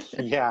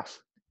 Yeah.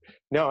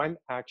 No, I'm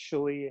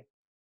actually,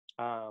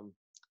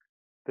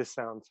 this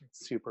sounds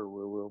super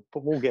woo-woo,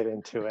 but we'll get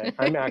into it.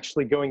 I'm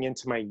actually going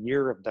into my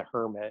year of the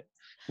hermit,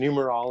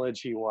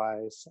 numerology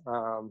wise.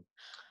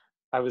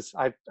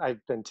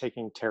 I've been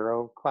taking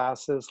tarot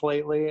classes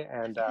lately,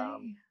 and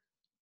Okay.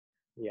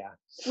 yeah.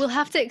 We'll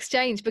have to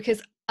exchange,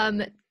 because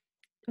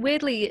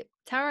weirdly,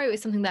 tarot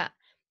is something that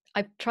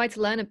I've tried to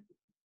learn a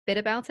bit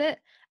about it,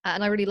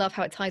 and I really love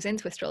how it ties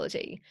into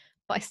astrology,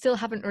 but I still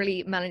haven't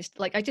really managed,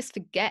 like, I just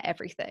forget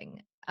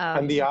everything.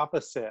 I'm the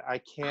opposite. I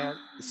can't,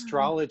 Ah.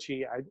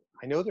 astrology,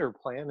 I know there are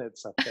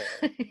planets up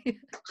there.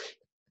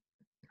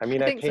 I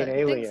mean, I I think so. paint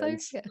I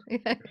think so. aliens,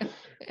 Yeah.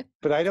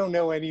 but I don't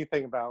know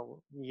anything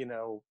about,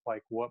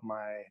 like what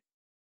my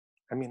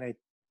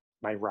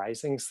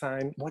rising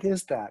sign. What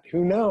is that?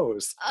 Who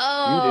knows? You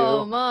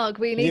Oh, do. Mark,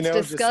 we need to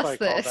Just discuss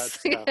like all that this.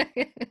 stuff.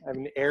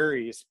 I'm an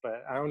Aries,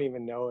 but I don't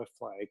even know if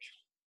like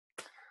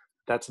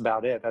that's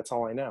about it. That's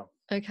all I know.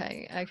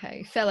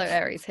 Okay. Fellow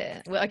Aries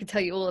here. Well, I can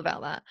tell you all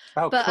about that.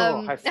 Oh, But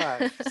cool. High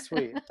five.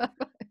 Sweet.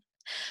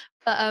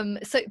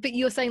 but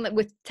you're saying that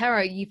with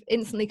tarot, you've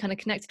instantly kind of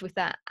connected with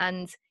that,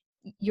 and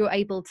you're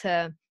able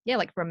to, yeah,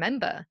 like,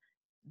 remember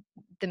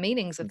the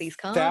meanings of these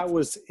That cards.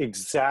 was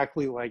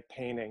exactly like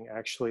painting,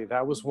 actually.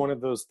 That was one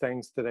of those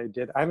things that I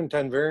did. I haven't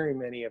done very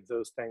many of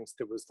those things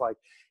that was like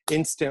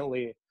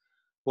instantly,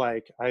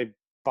 like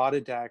bought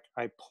a deck,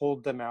 I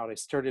pulled them out, I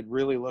started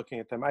really looking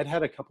at them. I'd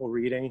had a couple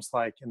readings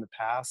like in the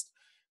past,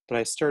 but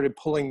I started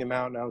pulling them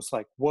out and I was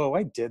like, whoa,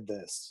 I did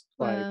this.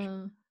 Like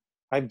Wow.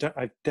 I've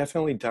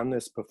definitely done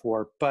this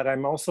before, but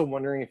I'm also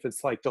wondering if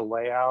it's like the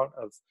layout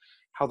of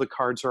how the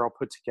cards are all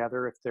put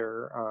together, if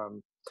they're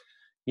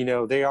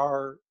they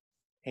are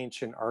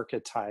ancient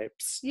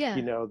archetypes, Yeah.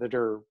 that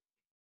are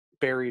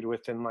buried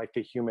within like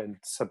the human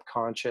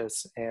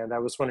subconscious. And I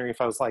was wondering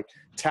if I was like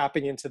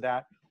tapping into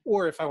that,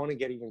 or if I want to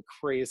get even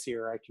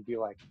crazier, I could be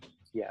like,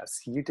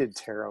 yes, you did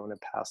tarot in a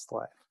past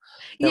life.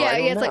 No, I Yeah,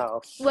 don't it's like,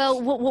 know.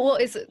 well,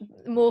 what is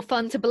more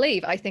fun to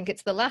believe? I think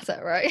it's the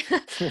latter, right?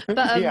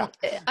 But Yeah.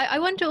 I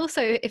wonder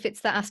also if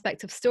it's that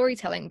aspect of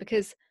storytelling,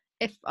 because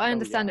if I Oh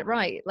understand yeah. it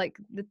right, like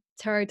the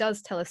tarot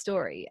does tell a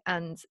story,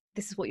 and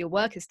this is what your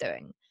work is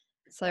doing.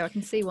 So I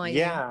can see why you.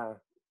 Yeah.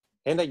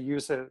 And I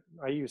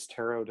use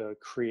tarot to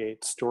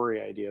create story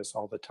ideas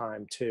all the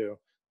time too.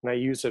 And I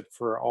use it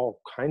for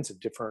all kinds of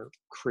different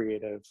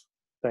creative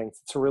things.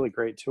 It's a really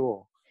great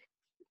tool.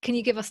 Can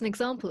you give us an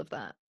example of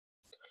that?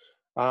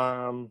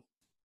 Um,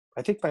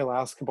 I think my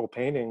last couple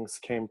paintings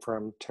came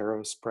from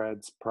tarot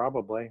spreads,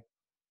 probably.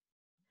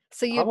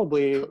 So you,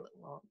 Probably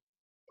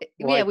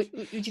yeah, like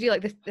would you do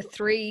like the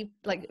three,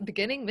 like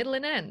beginning, middle,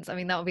 and ends? I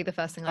mean, that would be the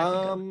first thing I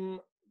think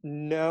of.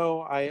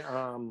 no,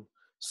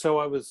 so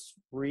I was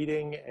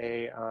reading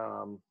a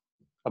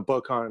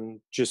book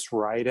on just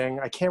writing.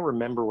 I can't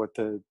remember what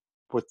the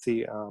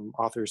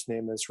author's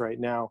name is right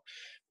now,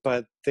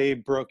 but they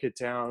broke it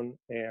down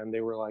and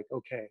they were like,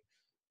 okay,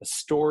 a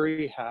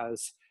story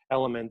has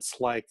elements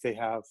like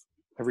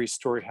every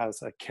story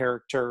has a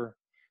character.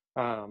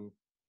 Um,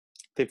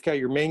 they've got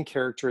your main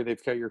character,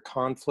 they've got your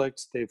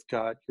conflict, they've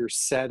got your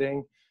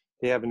setting,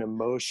 they have an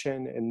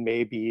emotion, and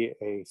maybe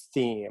a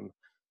theme.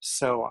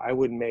 So I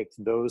would make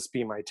those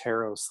be my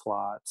tarot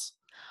slots,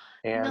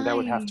 and I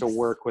would have to Nice.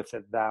 work with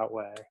it that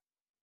way.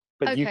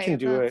 But you can Okay,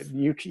 do it. that's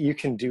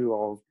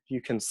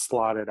You can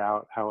slot it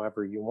out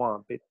however you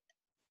want. But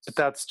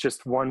that's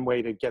just one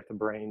way to get the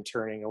brain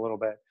turning a little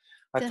bit.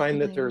 I find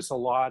that definitely. there's a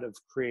lot of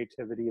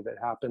creativity that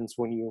happens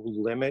when you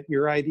limit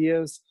your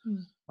ideas.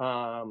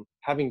 Mm.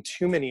 Having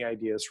too many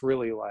ideas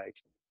really like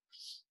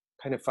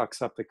kind of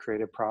fucks up the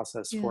creative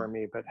process Yeah. for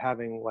me, but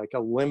having like a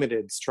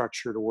limited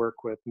structure to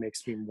work with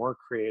makes me more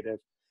creative.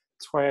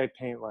 That's why I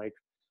paint like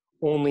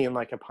only in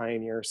like a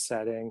pioneer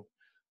setting,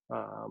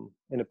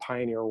 in a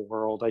pioneer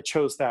world. I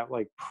chose that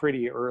like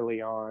pretty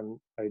early on.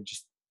 I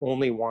just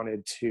only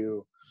wanted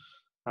to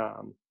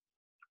um,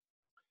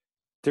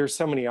 there's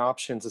so many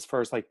options as far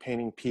as like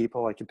painting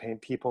people. I could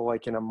paint people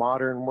like in a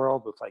modern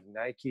world with like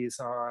Nikes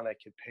on. I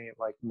could paint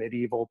like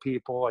medieval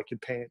people. I could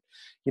paint,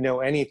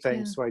 anything.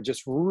 Yeah. So I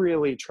just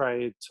really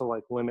try to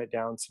like limit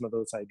down some of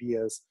those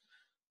ideas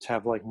to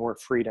have like more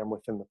freedom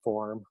within the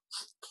form.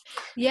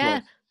 Yeah,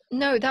 Like,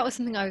 no, that was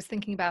something I was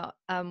thinking about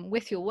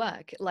with your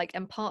work. Like,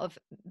 and part of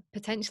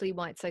potentially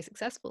why it's so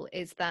successful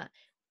is that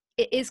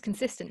it is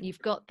consistent. You've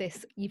got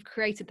this, you've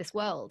created this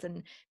world.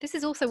 And this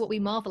is also what we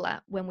marvel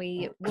at when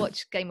we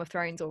watch Game of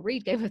Thrones or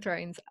read Game of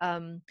Thrones,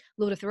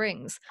 Lord of the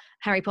Rings,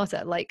 Harry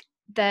Potter. Like,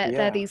 they're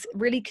yeah, these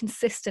really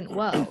consistent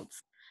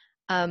worlds.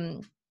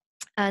 Um,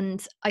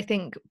 and I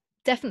think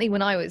definitely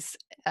when I was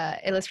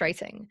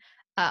illustrating,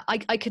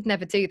 I could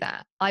never do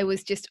that. I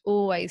was just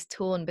always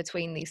torn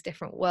between these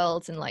different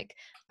worlds, and like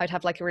I'd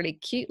have like a really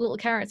cute little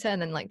character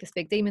and then like this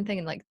big demon thing,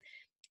 and like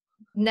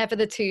never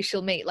the two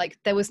shall meet. Like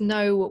there was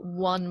no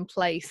one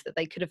place that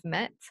they could have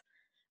met.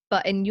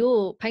 But in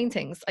your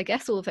paintings, I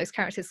guess all of those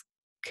characters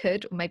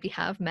could or maybe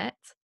have met.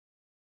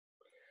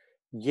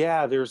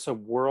 yeah, there's a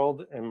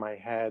world in my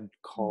head Mm.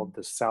 called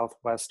the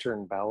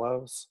Southwestern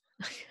Bellows.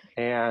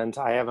 And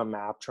I have a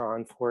map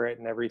drawn for it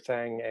and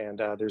everything. And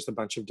there's a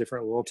bunch of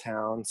different little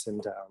towns.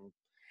 And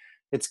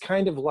it's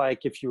kind of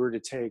like if you were to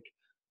take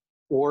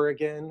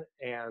Oregon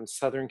and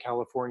Southern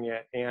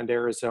California and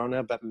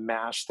Arizona, but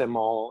mash them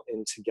all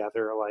in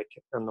together, like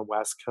on the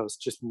West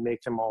Coast, just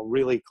make them all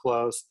really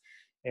close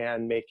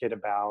and make it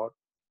about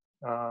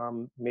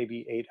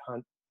maybe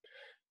 800,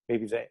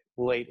 maybe the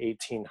late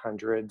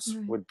 1800s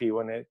Right. would be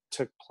when it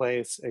took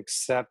place,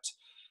 except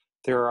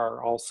there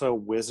are also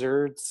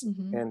wizards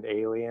Mm-hmm. and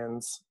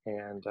aliens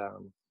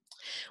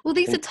Well,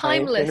 these are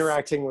timeless.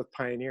 interacting with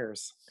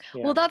pioneers.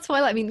 Well, Yeah. that's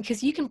why I mean,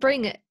 because you can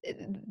bring it.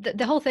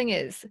 The whole thing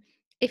is,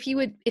 if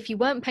you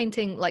weren't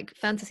painting like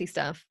fantasy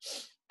stuff,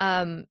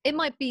 it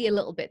might be a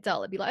little bit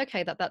dull. It'd be like,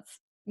 okay, that's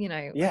I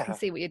can Yeah.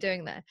 see what you're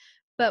doing there.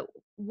 But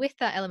with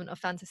that element of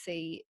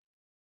fantasy,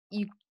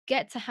 you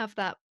get to have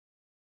that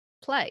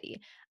play,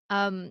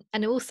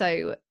 and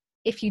also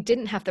if you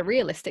didn't have the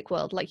realistic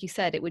world, like you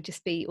said, it would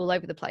just be all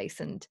over the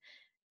place, and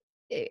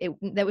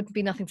there would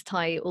be nothing to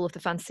tie all of the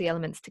fantasy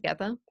elements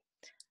together.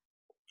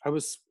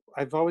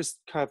 I've always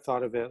kind of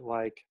thought of it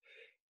like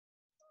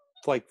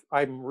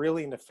I'm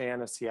really into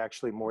fantasy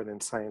actually more than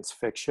science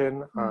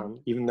fiction,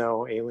 Mm. even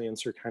though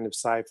aliens are kind of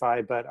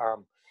sci-fi, but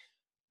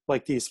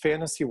like these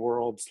fantasy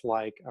worlds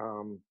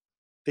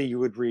that you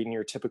would read in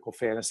your typical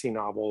fantasy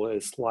novel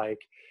is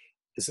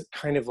it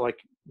kind of like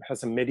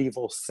has a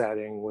medieval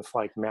setting with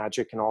like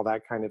magic and all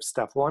that kind of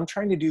stuff. Well, I'm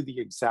trying to do the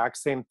exact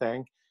same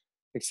thing,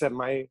 except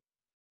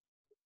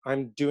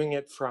I'm doing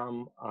it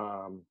from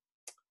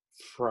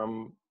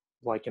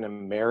like an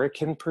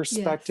American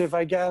perspective, Yes.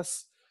 I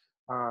guess.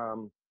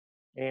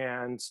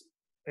 And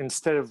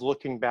instead of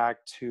looking back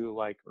to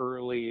like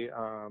early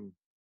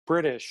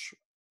British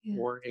Yeah.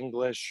 or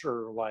English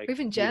or like, Or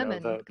even you know,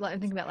 German. Like I'm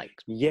thinking about like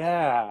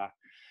yeah,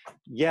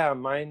 yeah,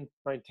 mine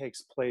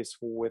takes place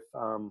with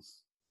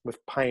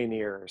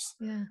pioneers.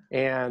 yeah.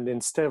 And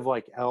instead of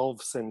like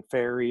elves and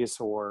fairies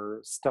or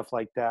stuff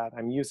like that,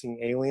 I'm using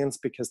aliens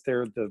because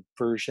they're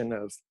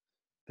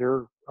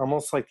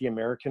almost like the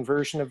American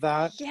version of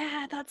that.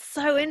 Yeah, that's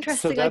so So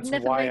interesting. I'd that's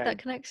never why made that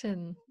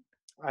connection.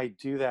 I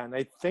do that. And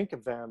I think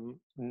of them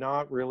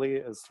not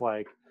really as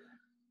like,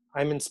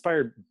 I'm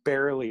inspired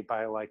barely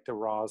by like the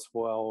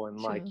Roswell and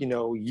like, Sure. you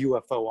know,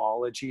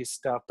 UFOlogy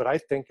stuff, but I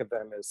think of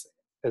them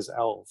as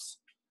elves.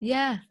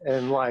 Yeah.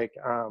 And like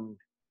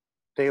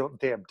they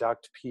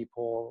abduct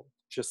people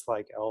just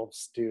like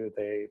elves do.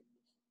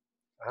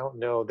 I don't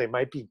know, they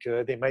might be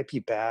good, they might be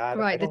bad,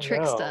 I Right, the don't know.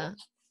 trickster.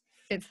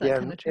 It's that Yeah,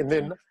 kind of and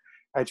trickster. then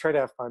I try to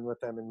have fun with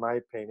them in my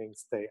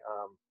paintings.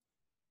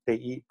 They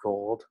eat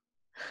gold.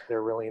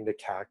 They're really into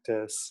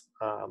cactus.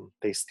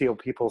 They steal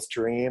people's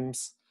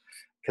dreams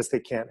because they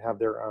can't have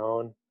their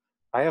own.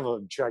 I have a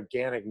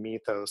gigantic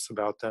mythos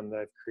about them that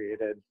I've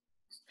created.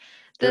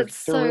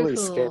 That's They're so really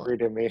cool. scary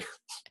to me.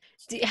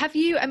 Have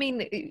you, I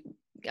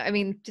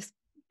mean, just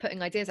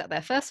putting ideas out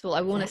there. First of all,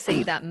 I want to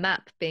see that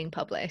map being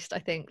published. I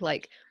think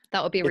like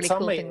that would be a really It's on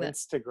cool my thing that,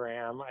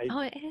 Instagram. I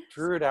oh, it is?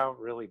 drew it out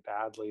really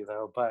badly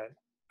though, but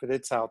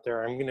it's out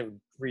there. I'm gonna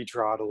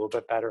redraw it a little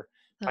bit better.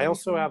 That I would be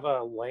also cool. have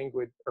a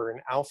language or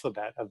an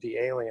alphabet of the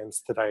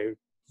aliens that I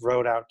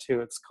wrote out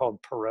too. It's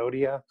called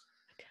Parodia,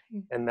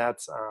 Okay. and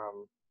that's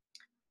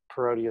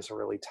Parodia is a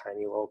really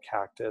tiny little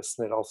cactus,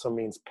 and it also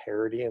means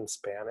parody in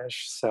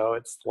Spanish. So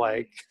it's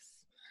like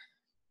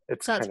Nice.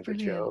 it's That's kind of a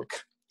brilliant. joke.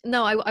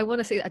 No, I want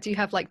to see that. Do you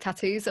have like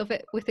tattoos of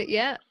it with it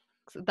yet?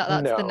 'Cause that's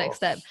the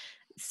next No, step.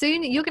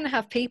 Soon you're going to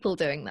have people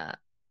doing that,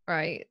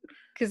 right?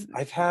 Because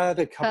I've had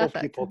a couple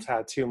perfect. people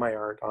tattoo my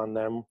art on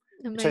them,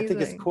 which I think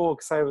is Amazing. cool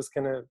because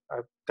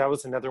that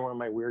was another one of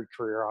my weird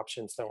career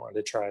options I wanted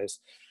to try. Is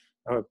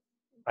I,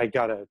 I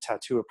got a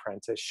tattoo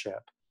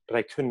apprenticeship, but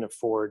I couldn't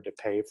afford to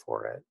pay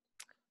for it.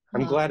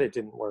 I'm glad Oh. it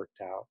didn't work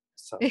out.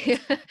 So Yeah.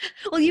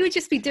 Well, you would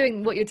just be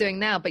doing what you're doing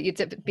now, but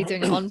you'd be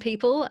doing it on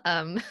people.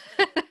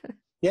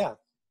 yeah,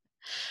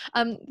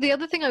 The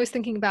other thing I was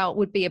thinking about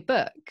would be a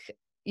book,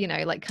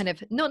 like kind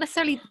of not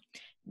necessarily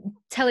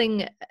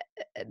telling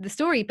the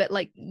story, but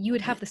like you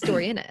would have the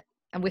story in it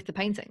and with the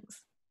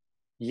paintings.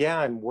 yeah,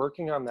 I'm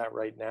working on that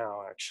right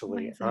now.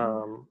 Actually,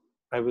 Amazing.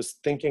 I was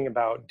thinking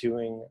about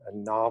doing a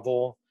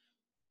novel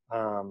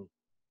um,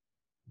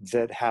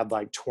 that had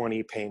like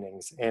 20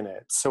 paintings in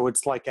it, so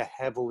it's like a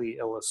heavily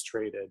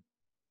illustrated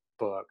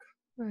book.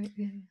 Right.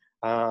 Yeah.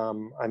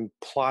 I'm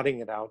plotting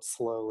it out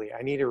slowly.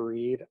 I need to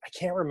read. I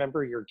can't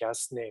remember your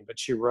guest's name, but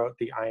she wrote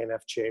the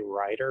INFJ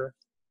Writer.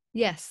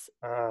 Yes.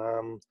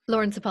 Um,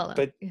 Lauren Zapala.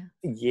 but Yeah.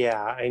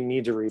 yeah, I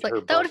need to read It's like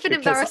her that would book have been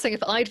because embarrassing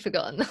if I'd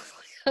forgotten.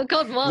 Oh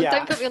God, Mark, yeah.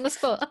 don't put me on the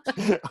spot.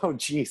 Oh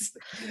geez.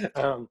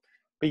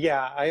 But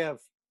yeah,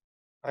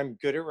 I'm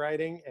good at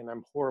writing and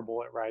I'm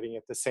horrible at writing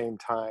at the same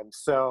time.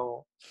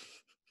 So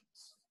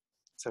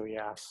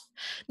yeah.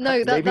 No,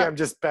 that Maybe that I'm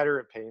just better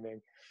at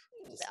painting.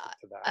 Just stick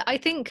to that. I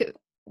think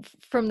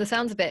from the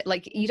sounds of it,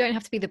 like you don't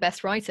have to be the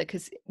best writer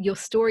because your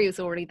story is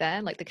already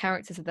there, like the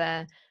characters are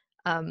there.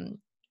 um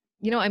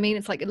you know what I mean?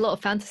 It's like a lot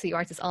of fantasy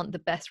writers aren't the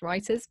best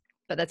writers,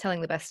 but they're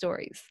telling the best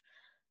stories.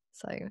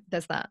 So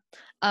there's that.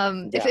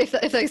 If, Yeah.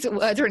 if those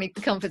words are any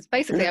comforts,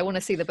 basically I want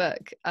to see the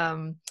book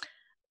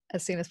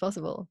as soon as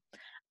possible.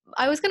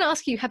 I was going to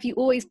ask you, have you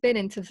always been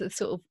into the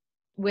sort of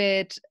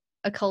weird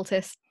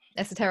occultist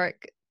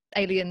esoteric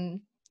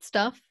alien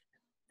stuff?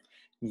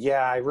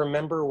 Yeah, I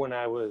remember when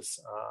I was,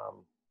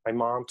 my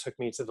mom took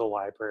me to the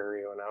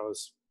library when I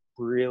was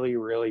really,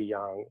 really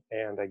young,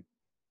 and I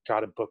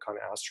got a book on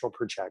astral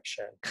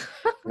projection.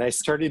 And I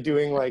started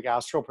doing like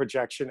astral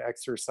projection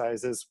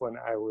exercises when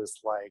I was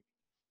like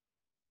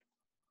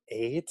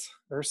 8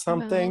 or Wow.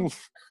 something.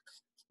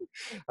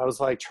 I was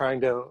like trying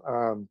to,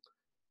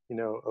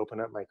 open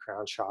up my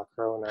crown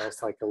chakra when I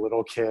was like a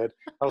little kid.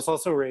 I was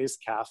also raised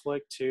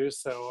Catholic too,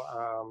 so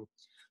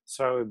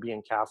I would be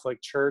in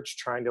Catholic church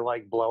trying to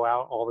like blow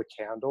out all the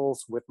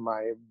candles with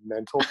my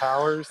mental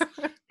powers,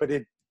 but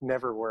it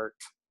never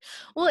worked.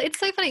 Well, it's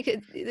so funny.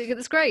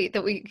 It's great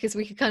that because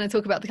we could kind of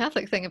talk about the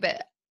Catholic thing a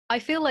bit. I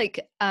feel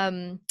like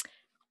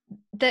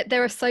that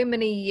there are so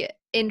many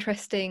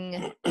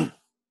interesting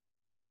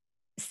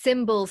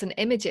symbols and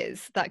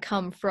images that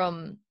come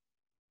from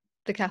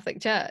the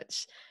Catholic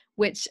Church.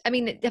 Which I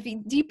mean,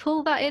 do you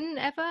pull that in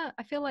ever?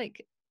 I feel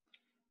like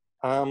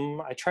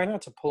I try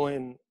not to pull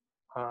in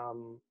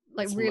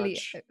as really,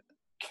 much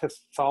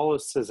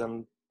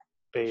Catholicism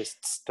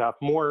based stuff,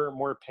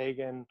 more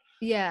pagan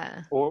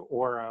yeah.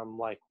 or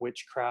like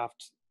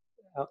witchcraft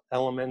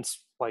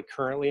elements like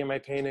currently in my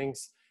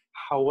paintings.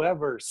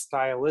 However,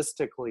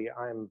 stylistically,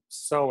 I'm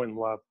so in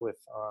love with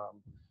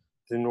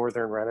the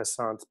Northern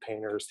Renaissance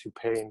painters who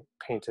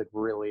painted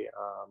really,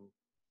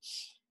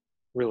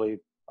 really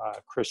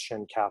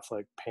Christian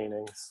Catholic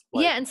paintings.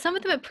 Yeah, Like, and some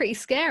of them are pretty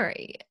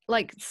scary,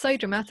 like so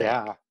dramatic.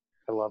 yeah,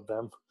 I love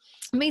them.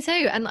 Me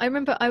too. And I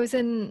remember I was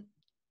in,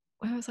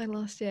 where was I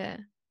last year?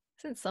 I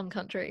was in some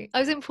country. I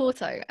was in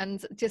Porto,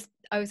 and just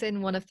I was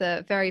in one of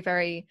the very,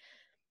 very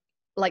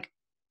like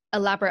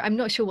elaborate. I'm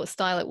not sure what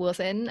style it was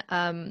in,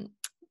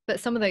 but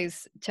some of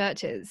those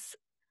churches,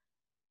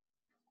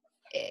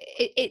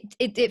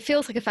 it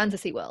feels like a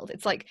fantasy world.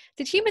 It's like,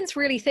 did humans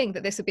really think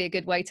that this would be a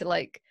good way to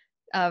like,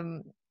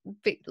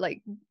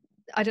 like,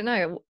 I don't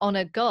know,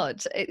 honor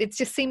God? It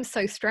just seems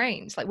so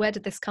strange. Like, where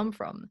did this come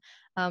from?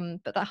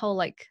 But that whole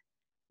like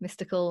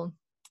mystical,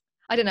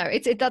 I don't know.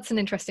 That's an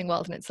interesting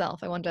world in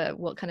itself. I wonder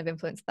what kind of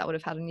influence that would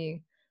have had on you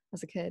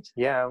as a kid.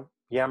 Yeah,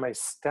 yeah. My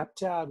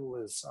stepdad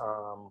was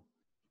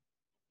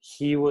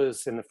he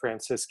was in the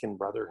Franciscan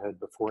Brotherhood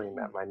before he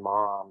met my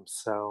mom,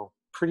 so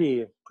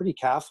pretty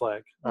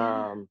Catholic.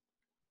 Yeah.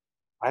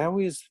 I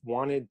always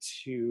wanted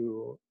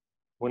to,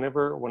 when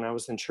I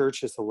was in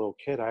church as a little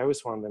kid, I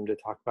always wanted them to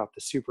talk about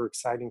the super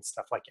exciting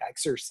stuff like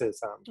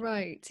exorcism.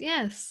 Right.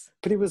 Yes.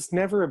 But it was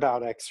never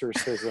about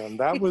exorcism.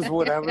 That was Yeah,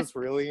 what I yeah, was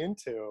really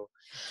into.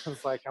 I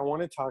was like, I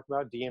want to talk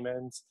about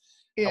demons.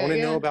 I yeah, want to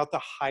know yeah. about the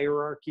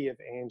hierarchy of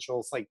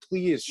angels. Like,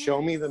 please show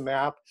me the Yes.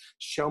 map,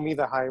 show me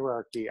the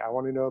hierarchy. I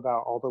want to know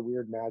about all the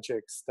weird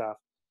magic stuff,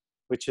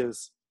 which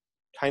is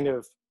kind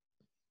of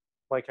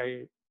like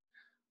I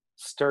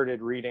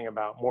started reading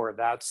about more of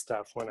that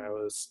stuff when I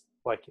was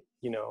like,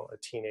 a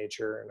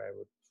teenager, and I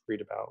would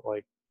read about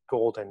like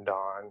Golden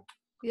Dawn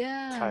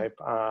Yeah. type,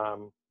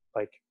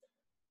 like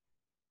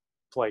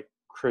like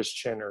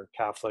Christian or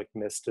Catholic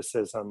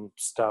mysticism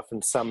stuff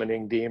and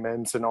summoning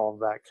demons and all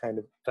that kind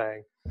of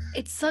thing.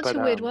 It's such But a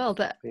weird world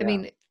that, I yeah,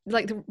 mean,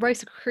 like the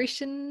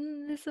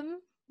Rosicrucianism, was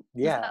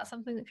yeah, that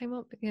something that came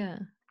up? Yeah.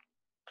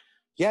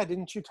 yeah.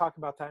 Didn't you talk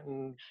about that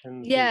in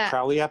the Yeah.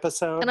 Crowley And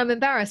episode? I'm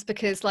embarrassed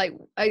because like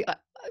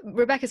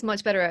Rebecca's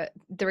much better at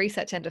the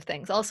research end of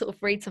things. I'll sort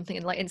of read something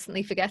and like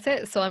instantly forget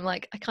it. So I'm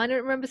like, I kind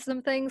of remember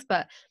some things,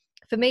 but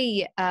for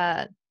me,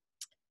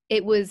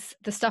 it was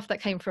the stuff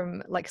that came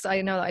from like, so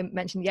I know that I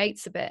mentioned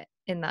Yeats a bit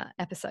in that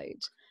episode,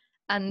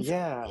 and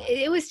Yeah,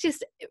 it was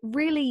just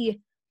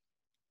really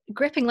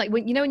gripping. Like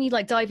when you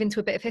like dive into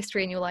a bit of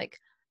history and you're like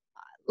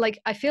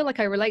I feel like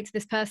I relate to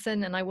this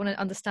person and I want to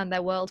understand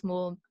their world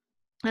more.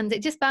 And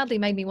it just badly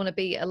made me want to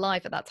be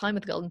alive at that time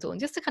of the Golden Dawn,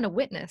 just to kind of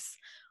witness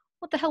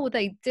what the hell were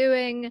they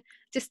doing,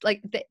 just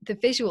like the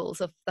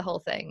visuals of the whole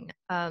thing,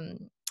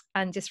 and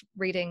just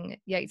reading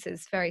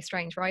Yeats's very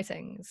strange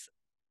writings.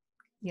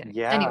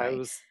 yeah. I Anyway.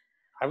 was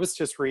I was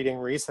just reading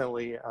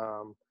recently,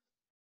 um,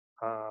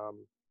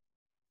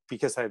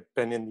 because I've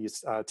been in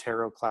these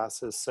tarot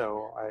classes,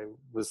 so I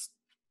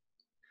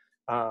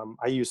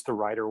used the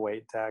Rider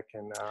Waite deck,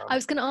 and I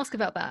was going to ask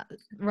about that.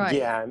 Right.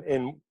 yeah,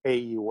 and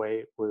A.E.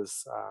 Waite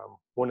was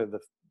one of the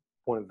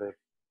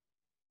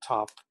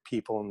top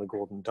people in the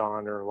Golden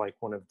Dawn, or like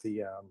one of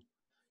the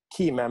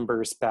key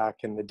members back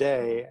in the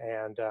day,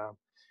 and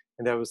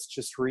I was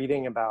just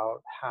reading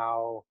about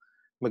how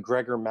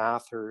McGregor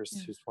Mathers,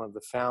 Yeah. who's one of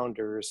the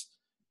founders,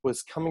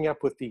 was coming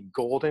up with the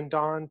Golden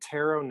Dawn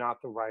tarot,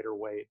 not the Rider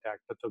Waite deck,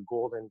 but the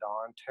Golden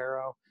Dawn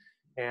tarot,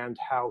 and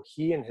how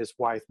he and his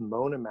wife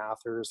Mona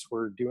Mathers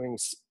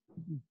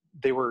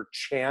they were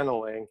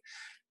channeling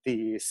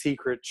the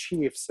secret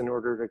chiefs in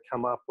order to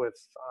come up with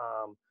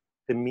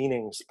the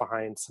meanings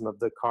behind some of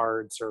the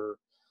cards. Or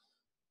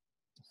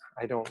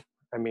I don't,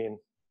 I mean,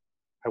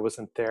 I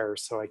wasn't there,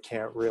 so I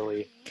can't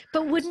really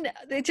But wouldn't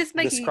it just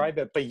make you? describe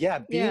it. But yeah,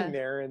 being Yeah.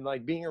 there and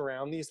like being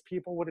around these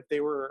people, what if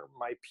they were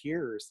my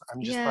peers?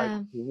 I'm just like,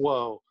 Yeah.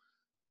 whoa,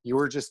 you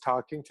were just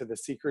talking to the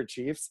secret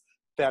chiefs?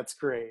 That's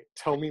great.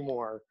 Tell me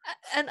more.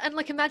 And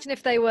like imagine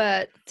if they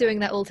were doing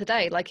that all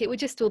today. Like it would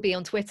just all be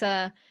on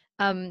Twitter.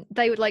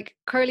 They would like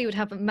Crowley would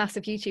have a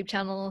massive YouTube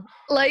channel.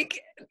 Like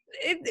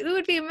it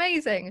would be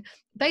amazing.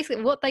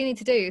 Basically, what they need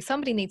to do,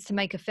 somebody needs to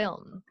make a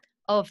film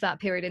of that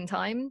period in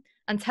time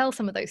and tell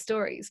some of those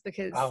stories,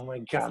 because Oh my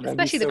God, that'd be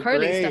especially the so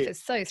Crowley stuff great.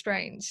 is so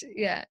strange.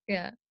 Yeah,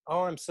 yeah.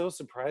 Oh, I'm so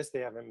surprised they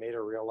haven't made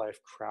a real life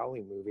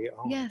Crowley movie.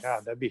 Oh my God,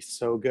 Yes. that'd be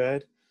so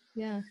good.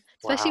 Yeah.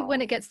 Especially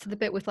when Wow. it gets to the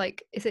bit with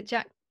like, is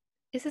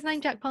his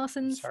name Jack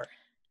Parsons? Sorry.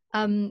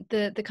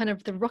 The kind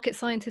of the rocket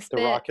scientist The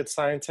bit, rocket all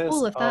scientist?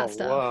 of Oh, that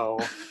stuff. whoa.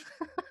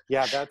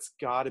 Yeah, that's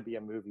got to be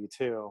a movie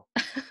too.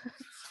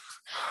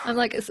 I'm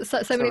like, so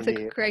many So of the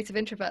neat. creative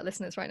introvert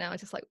listeners right now are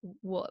just like,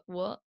 what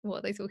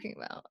are they talking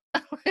about?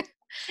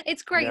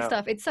 It's great Yeah.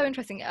 stuff. It's so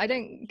interesting. I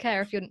don't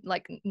care if you're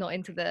like not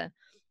into the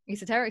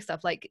esoteric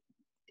stuff. Like,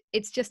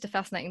 it's just a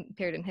fascinating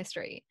period in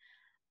history.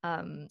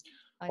 I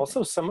think.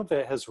 Also, some of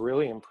it has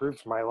really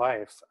improved my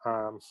life,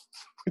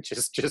 which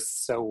is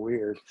just so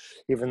weird,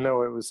 even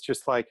though it was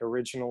just like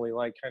originally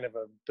like kind of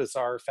a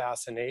bizarre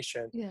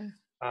fascination. Yeah.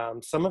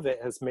 Some of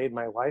it has made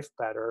my life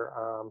better,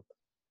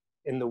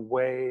 in the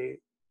way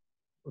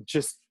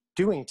just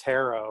doing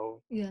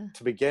tarot Yeah.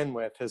 to begin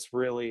with has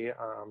really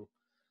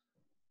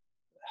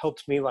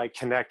helped me like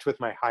connect with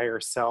my higher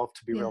self,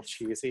 to be real Yes.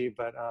 cheesy,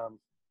 but I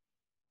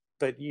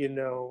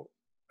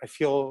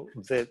feel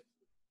that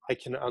I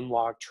can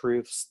unlock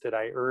truths that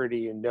I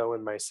already know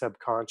in my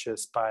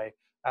subconscious by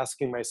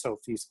asking myself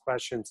these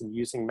questions and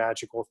using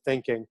magical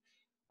thinking.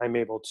 I'm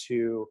able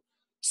to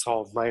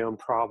solve my own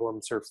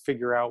problems or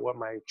figure out what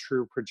my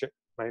true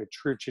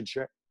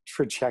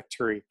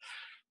trajectory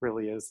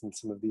really is in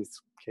some of these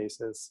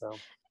cases. So,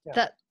 yeah.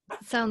 That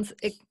sounds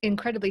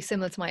incredibly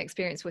similar to my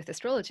experience with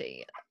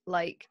astrology.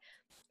 Like,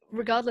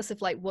 regardless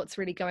of like what's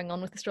really going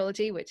on with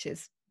astrology, which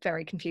is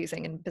very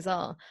confusing and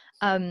bizarre,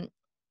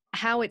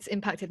 how it's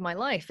impacted my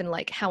life and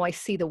like how I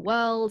see the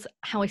world,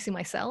 how I see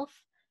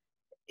myself.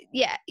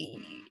 Yeah,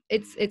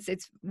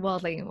 it's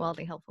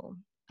wildly helpful.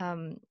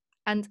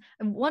 And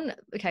one,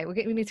 okay,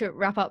 we need to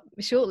wrap up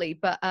shortly,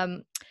 but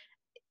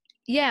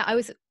yeah,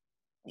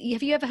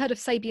 have you ever heard of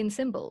Sabian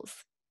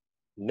symbols?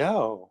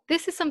 No.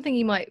 This is something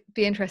you might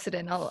be interested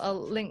in. I'll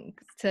link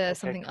to Okay,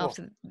 something cool.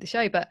 after the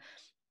show, but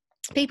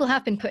people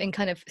have been putting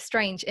kind of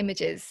strange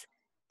images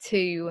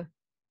to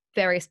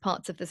various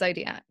parts of the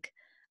zodiac.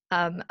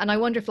 And I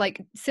wonder if,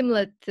 like,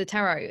 similar to the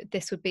tarot,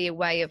 this would be a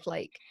way of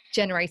like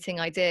generating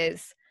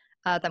ideas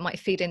that might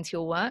feed into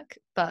your work.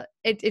 But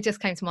it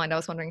just came to mind. I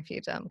was wondering if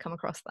you'd come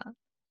across that.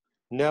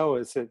 No,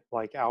 is it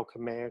like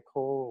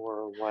alchemical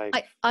or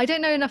like? I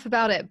don't know enough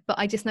about it, but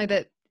I just know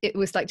that it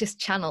was like just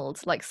channeled,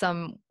 like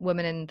some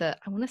woman in the,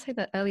 I want to say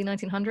the early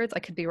 1900s, I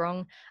could be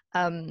wrong,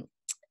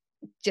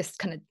 just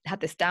kind of had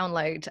this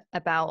download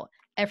about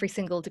every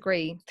single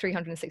degree,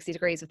 360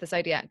 degrees of the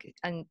zodiac,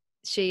 and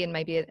she and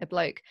maybe a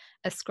bloke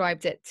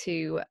ascribed it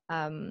to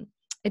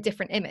a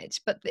different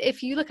image. But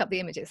if you look up the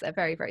images, they're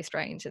very, very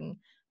strange and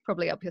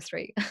probably up your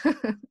street.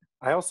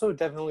 I also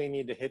definitely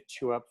need to hit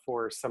you up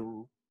for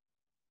some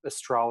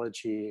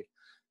astrology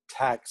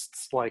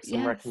texts, like some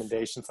Yes.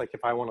 recommendations, like if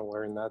I want to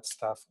learn that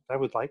stuff. I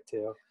would like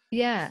to.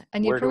 Yeah.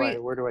 And you Where do I probably,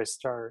 where do I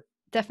start?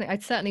 definitely, I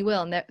certainly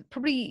will. And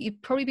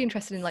you'd probably be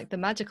interested in like the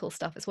magical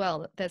stuff as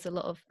well. There's a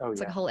lot of, Oh it's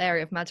like a yeah. whole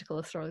area of magical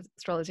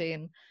astrology,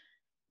 and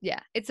yeah,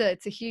 it's a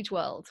huge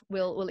world.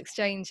 We'll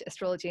exchange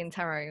astrology and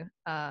tarot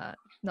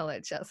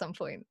knowledge at some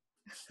point.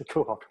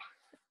 Cool.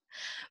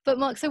 But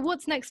Mark, so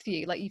what's next for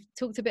you? Like, you've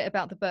talked a bit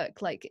about the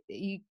book. Like, are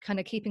you kind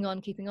of keeping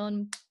on?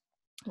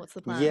 What's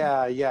the plan?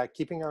 Yeah,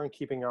 keeping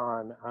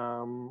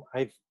on.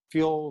 I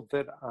feel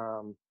that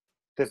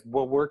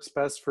what works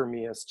best for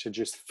me is to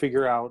just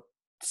figure out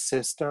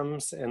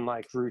systems and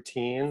like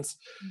routines,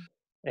 Mm.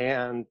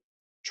 and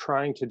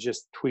trying to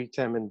just tweak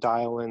them and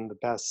dial in the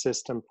best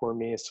system for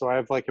me. So I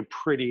have like a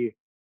pretty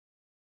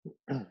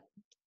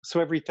so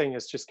everything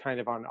is just kind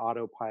of on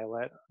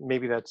autopilot.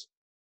 Maybe that's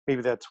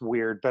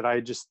weird, but I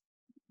just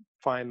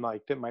find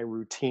like that my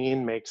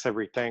routine makes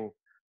everything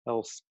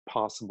else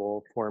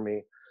possible for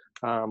me.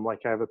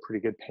 Like I have a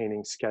pretty good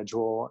painting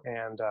schedule,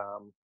 and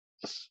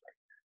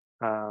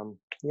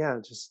yeah,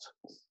 just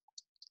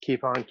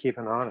keep on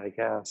keeping on, I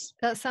guess.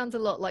 That sounds a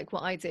lot like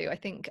what I do. I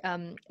think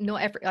not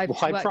every, I've Well,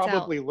 I worked out.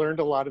 probably learned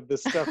a lot of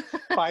this stuff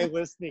by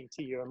listening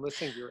to you and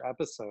listening to your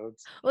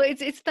episodes. Well,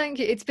 it's thank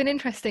you. It's been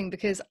interesting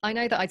because I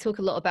know that I talk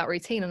a lot about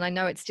routine, and I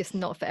know it's just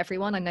not for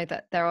everyone. I know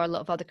that there are a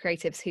lot of other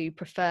creatives who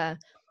prefer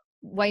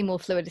way more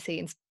fluidity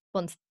and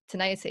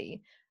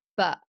spontaneity.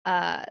 But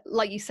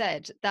like you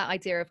said, that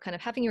idea of kind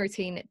of having a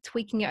routine,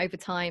 tweaking it over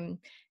time,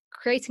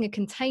 creating a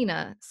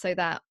container so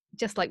that,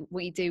 just like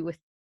what you do with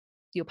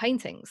your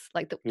paintings,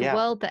 like the Yeah.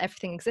 world that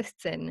everything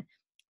exists in,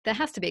 there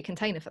has to be a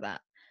container for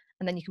that,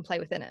 and then you can play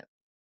within it.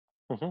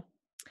 Hmm.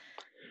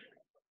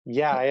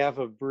 Yeah, I have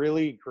a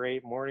really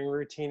great morning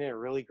routine and a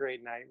really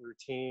great night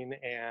routine,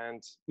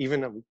 and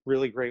even a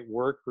really great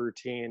work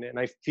routine. And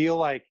I feel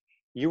like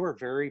you were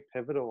very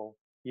pivotal,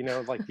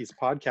 like these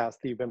podcasts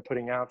that you've been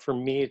putting out for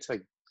me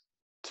to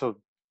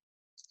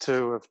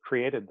to have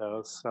created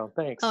those. So Oh,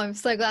 thanks. I'm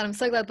so glad. I'm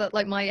so glad that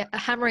like my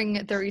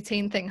hammering the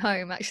routine thing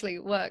home actually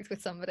worked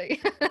with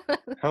somebody.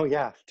 Oh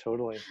yeah,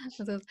 totally.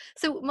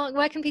 So, Mark,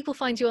 where can people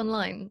find you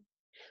online?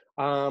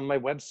 My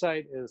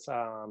website is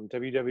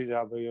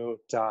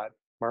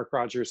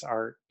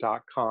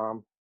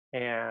www.markrogersart.com,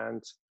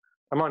 and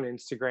I'm on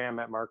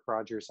Instagram at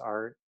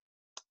markrogersart.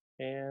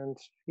 And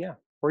yeah,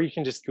 or you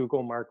can just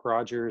Google Mark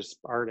Rogers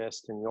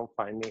artist and you'll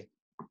find me.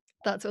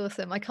 That's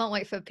awesome. I can't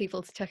wait for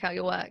people to check out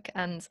your work.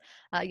 And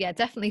yeah,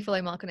 definitely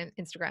follow Mark on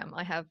Instagram.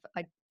 I have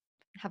a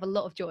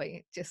lot of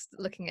joy just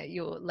looking at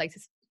your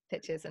latest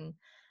pictures. And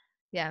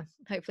yeah,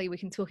 hopefully we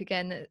can talk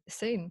again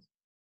soon.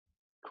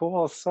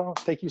 Cool. So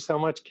thank you so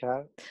much,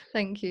 Kat.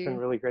 Thank It's been you.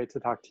 really great to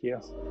talk to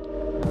you.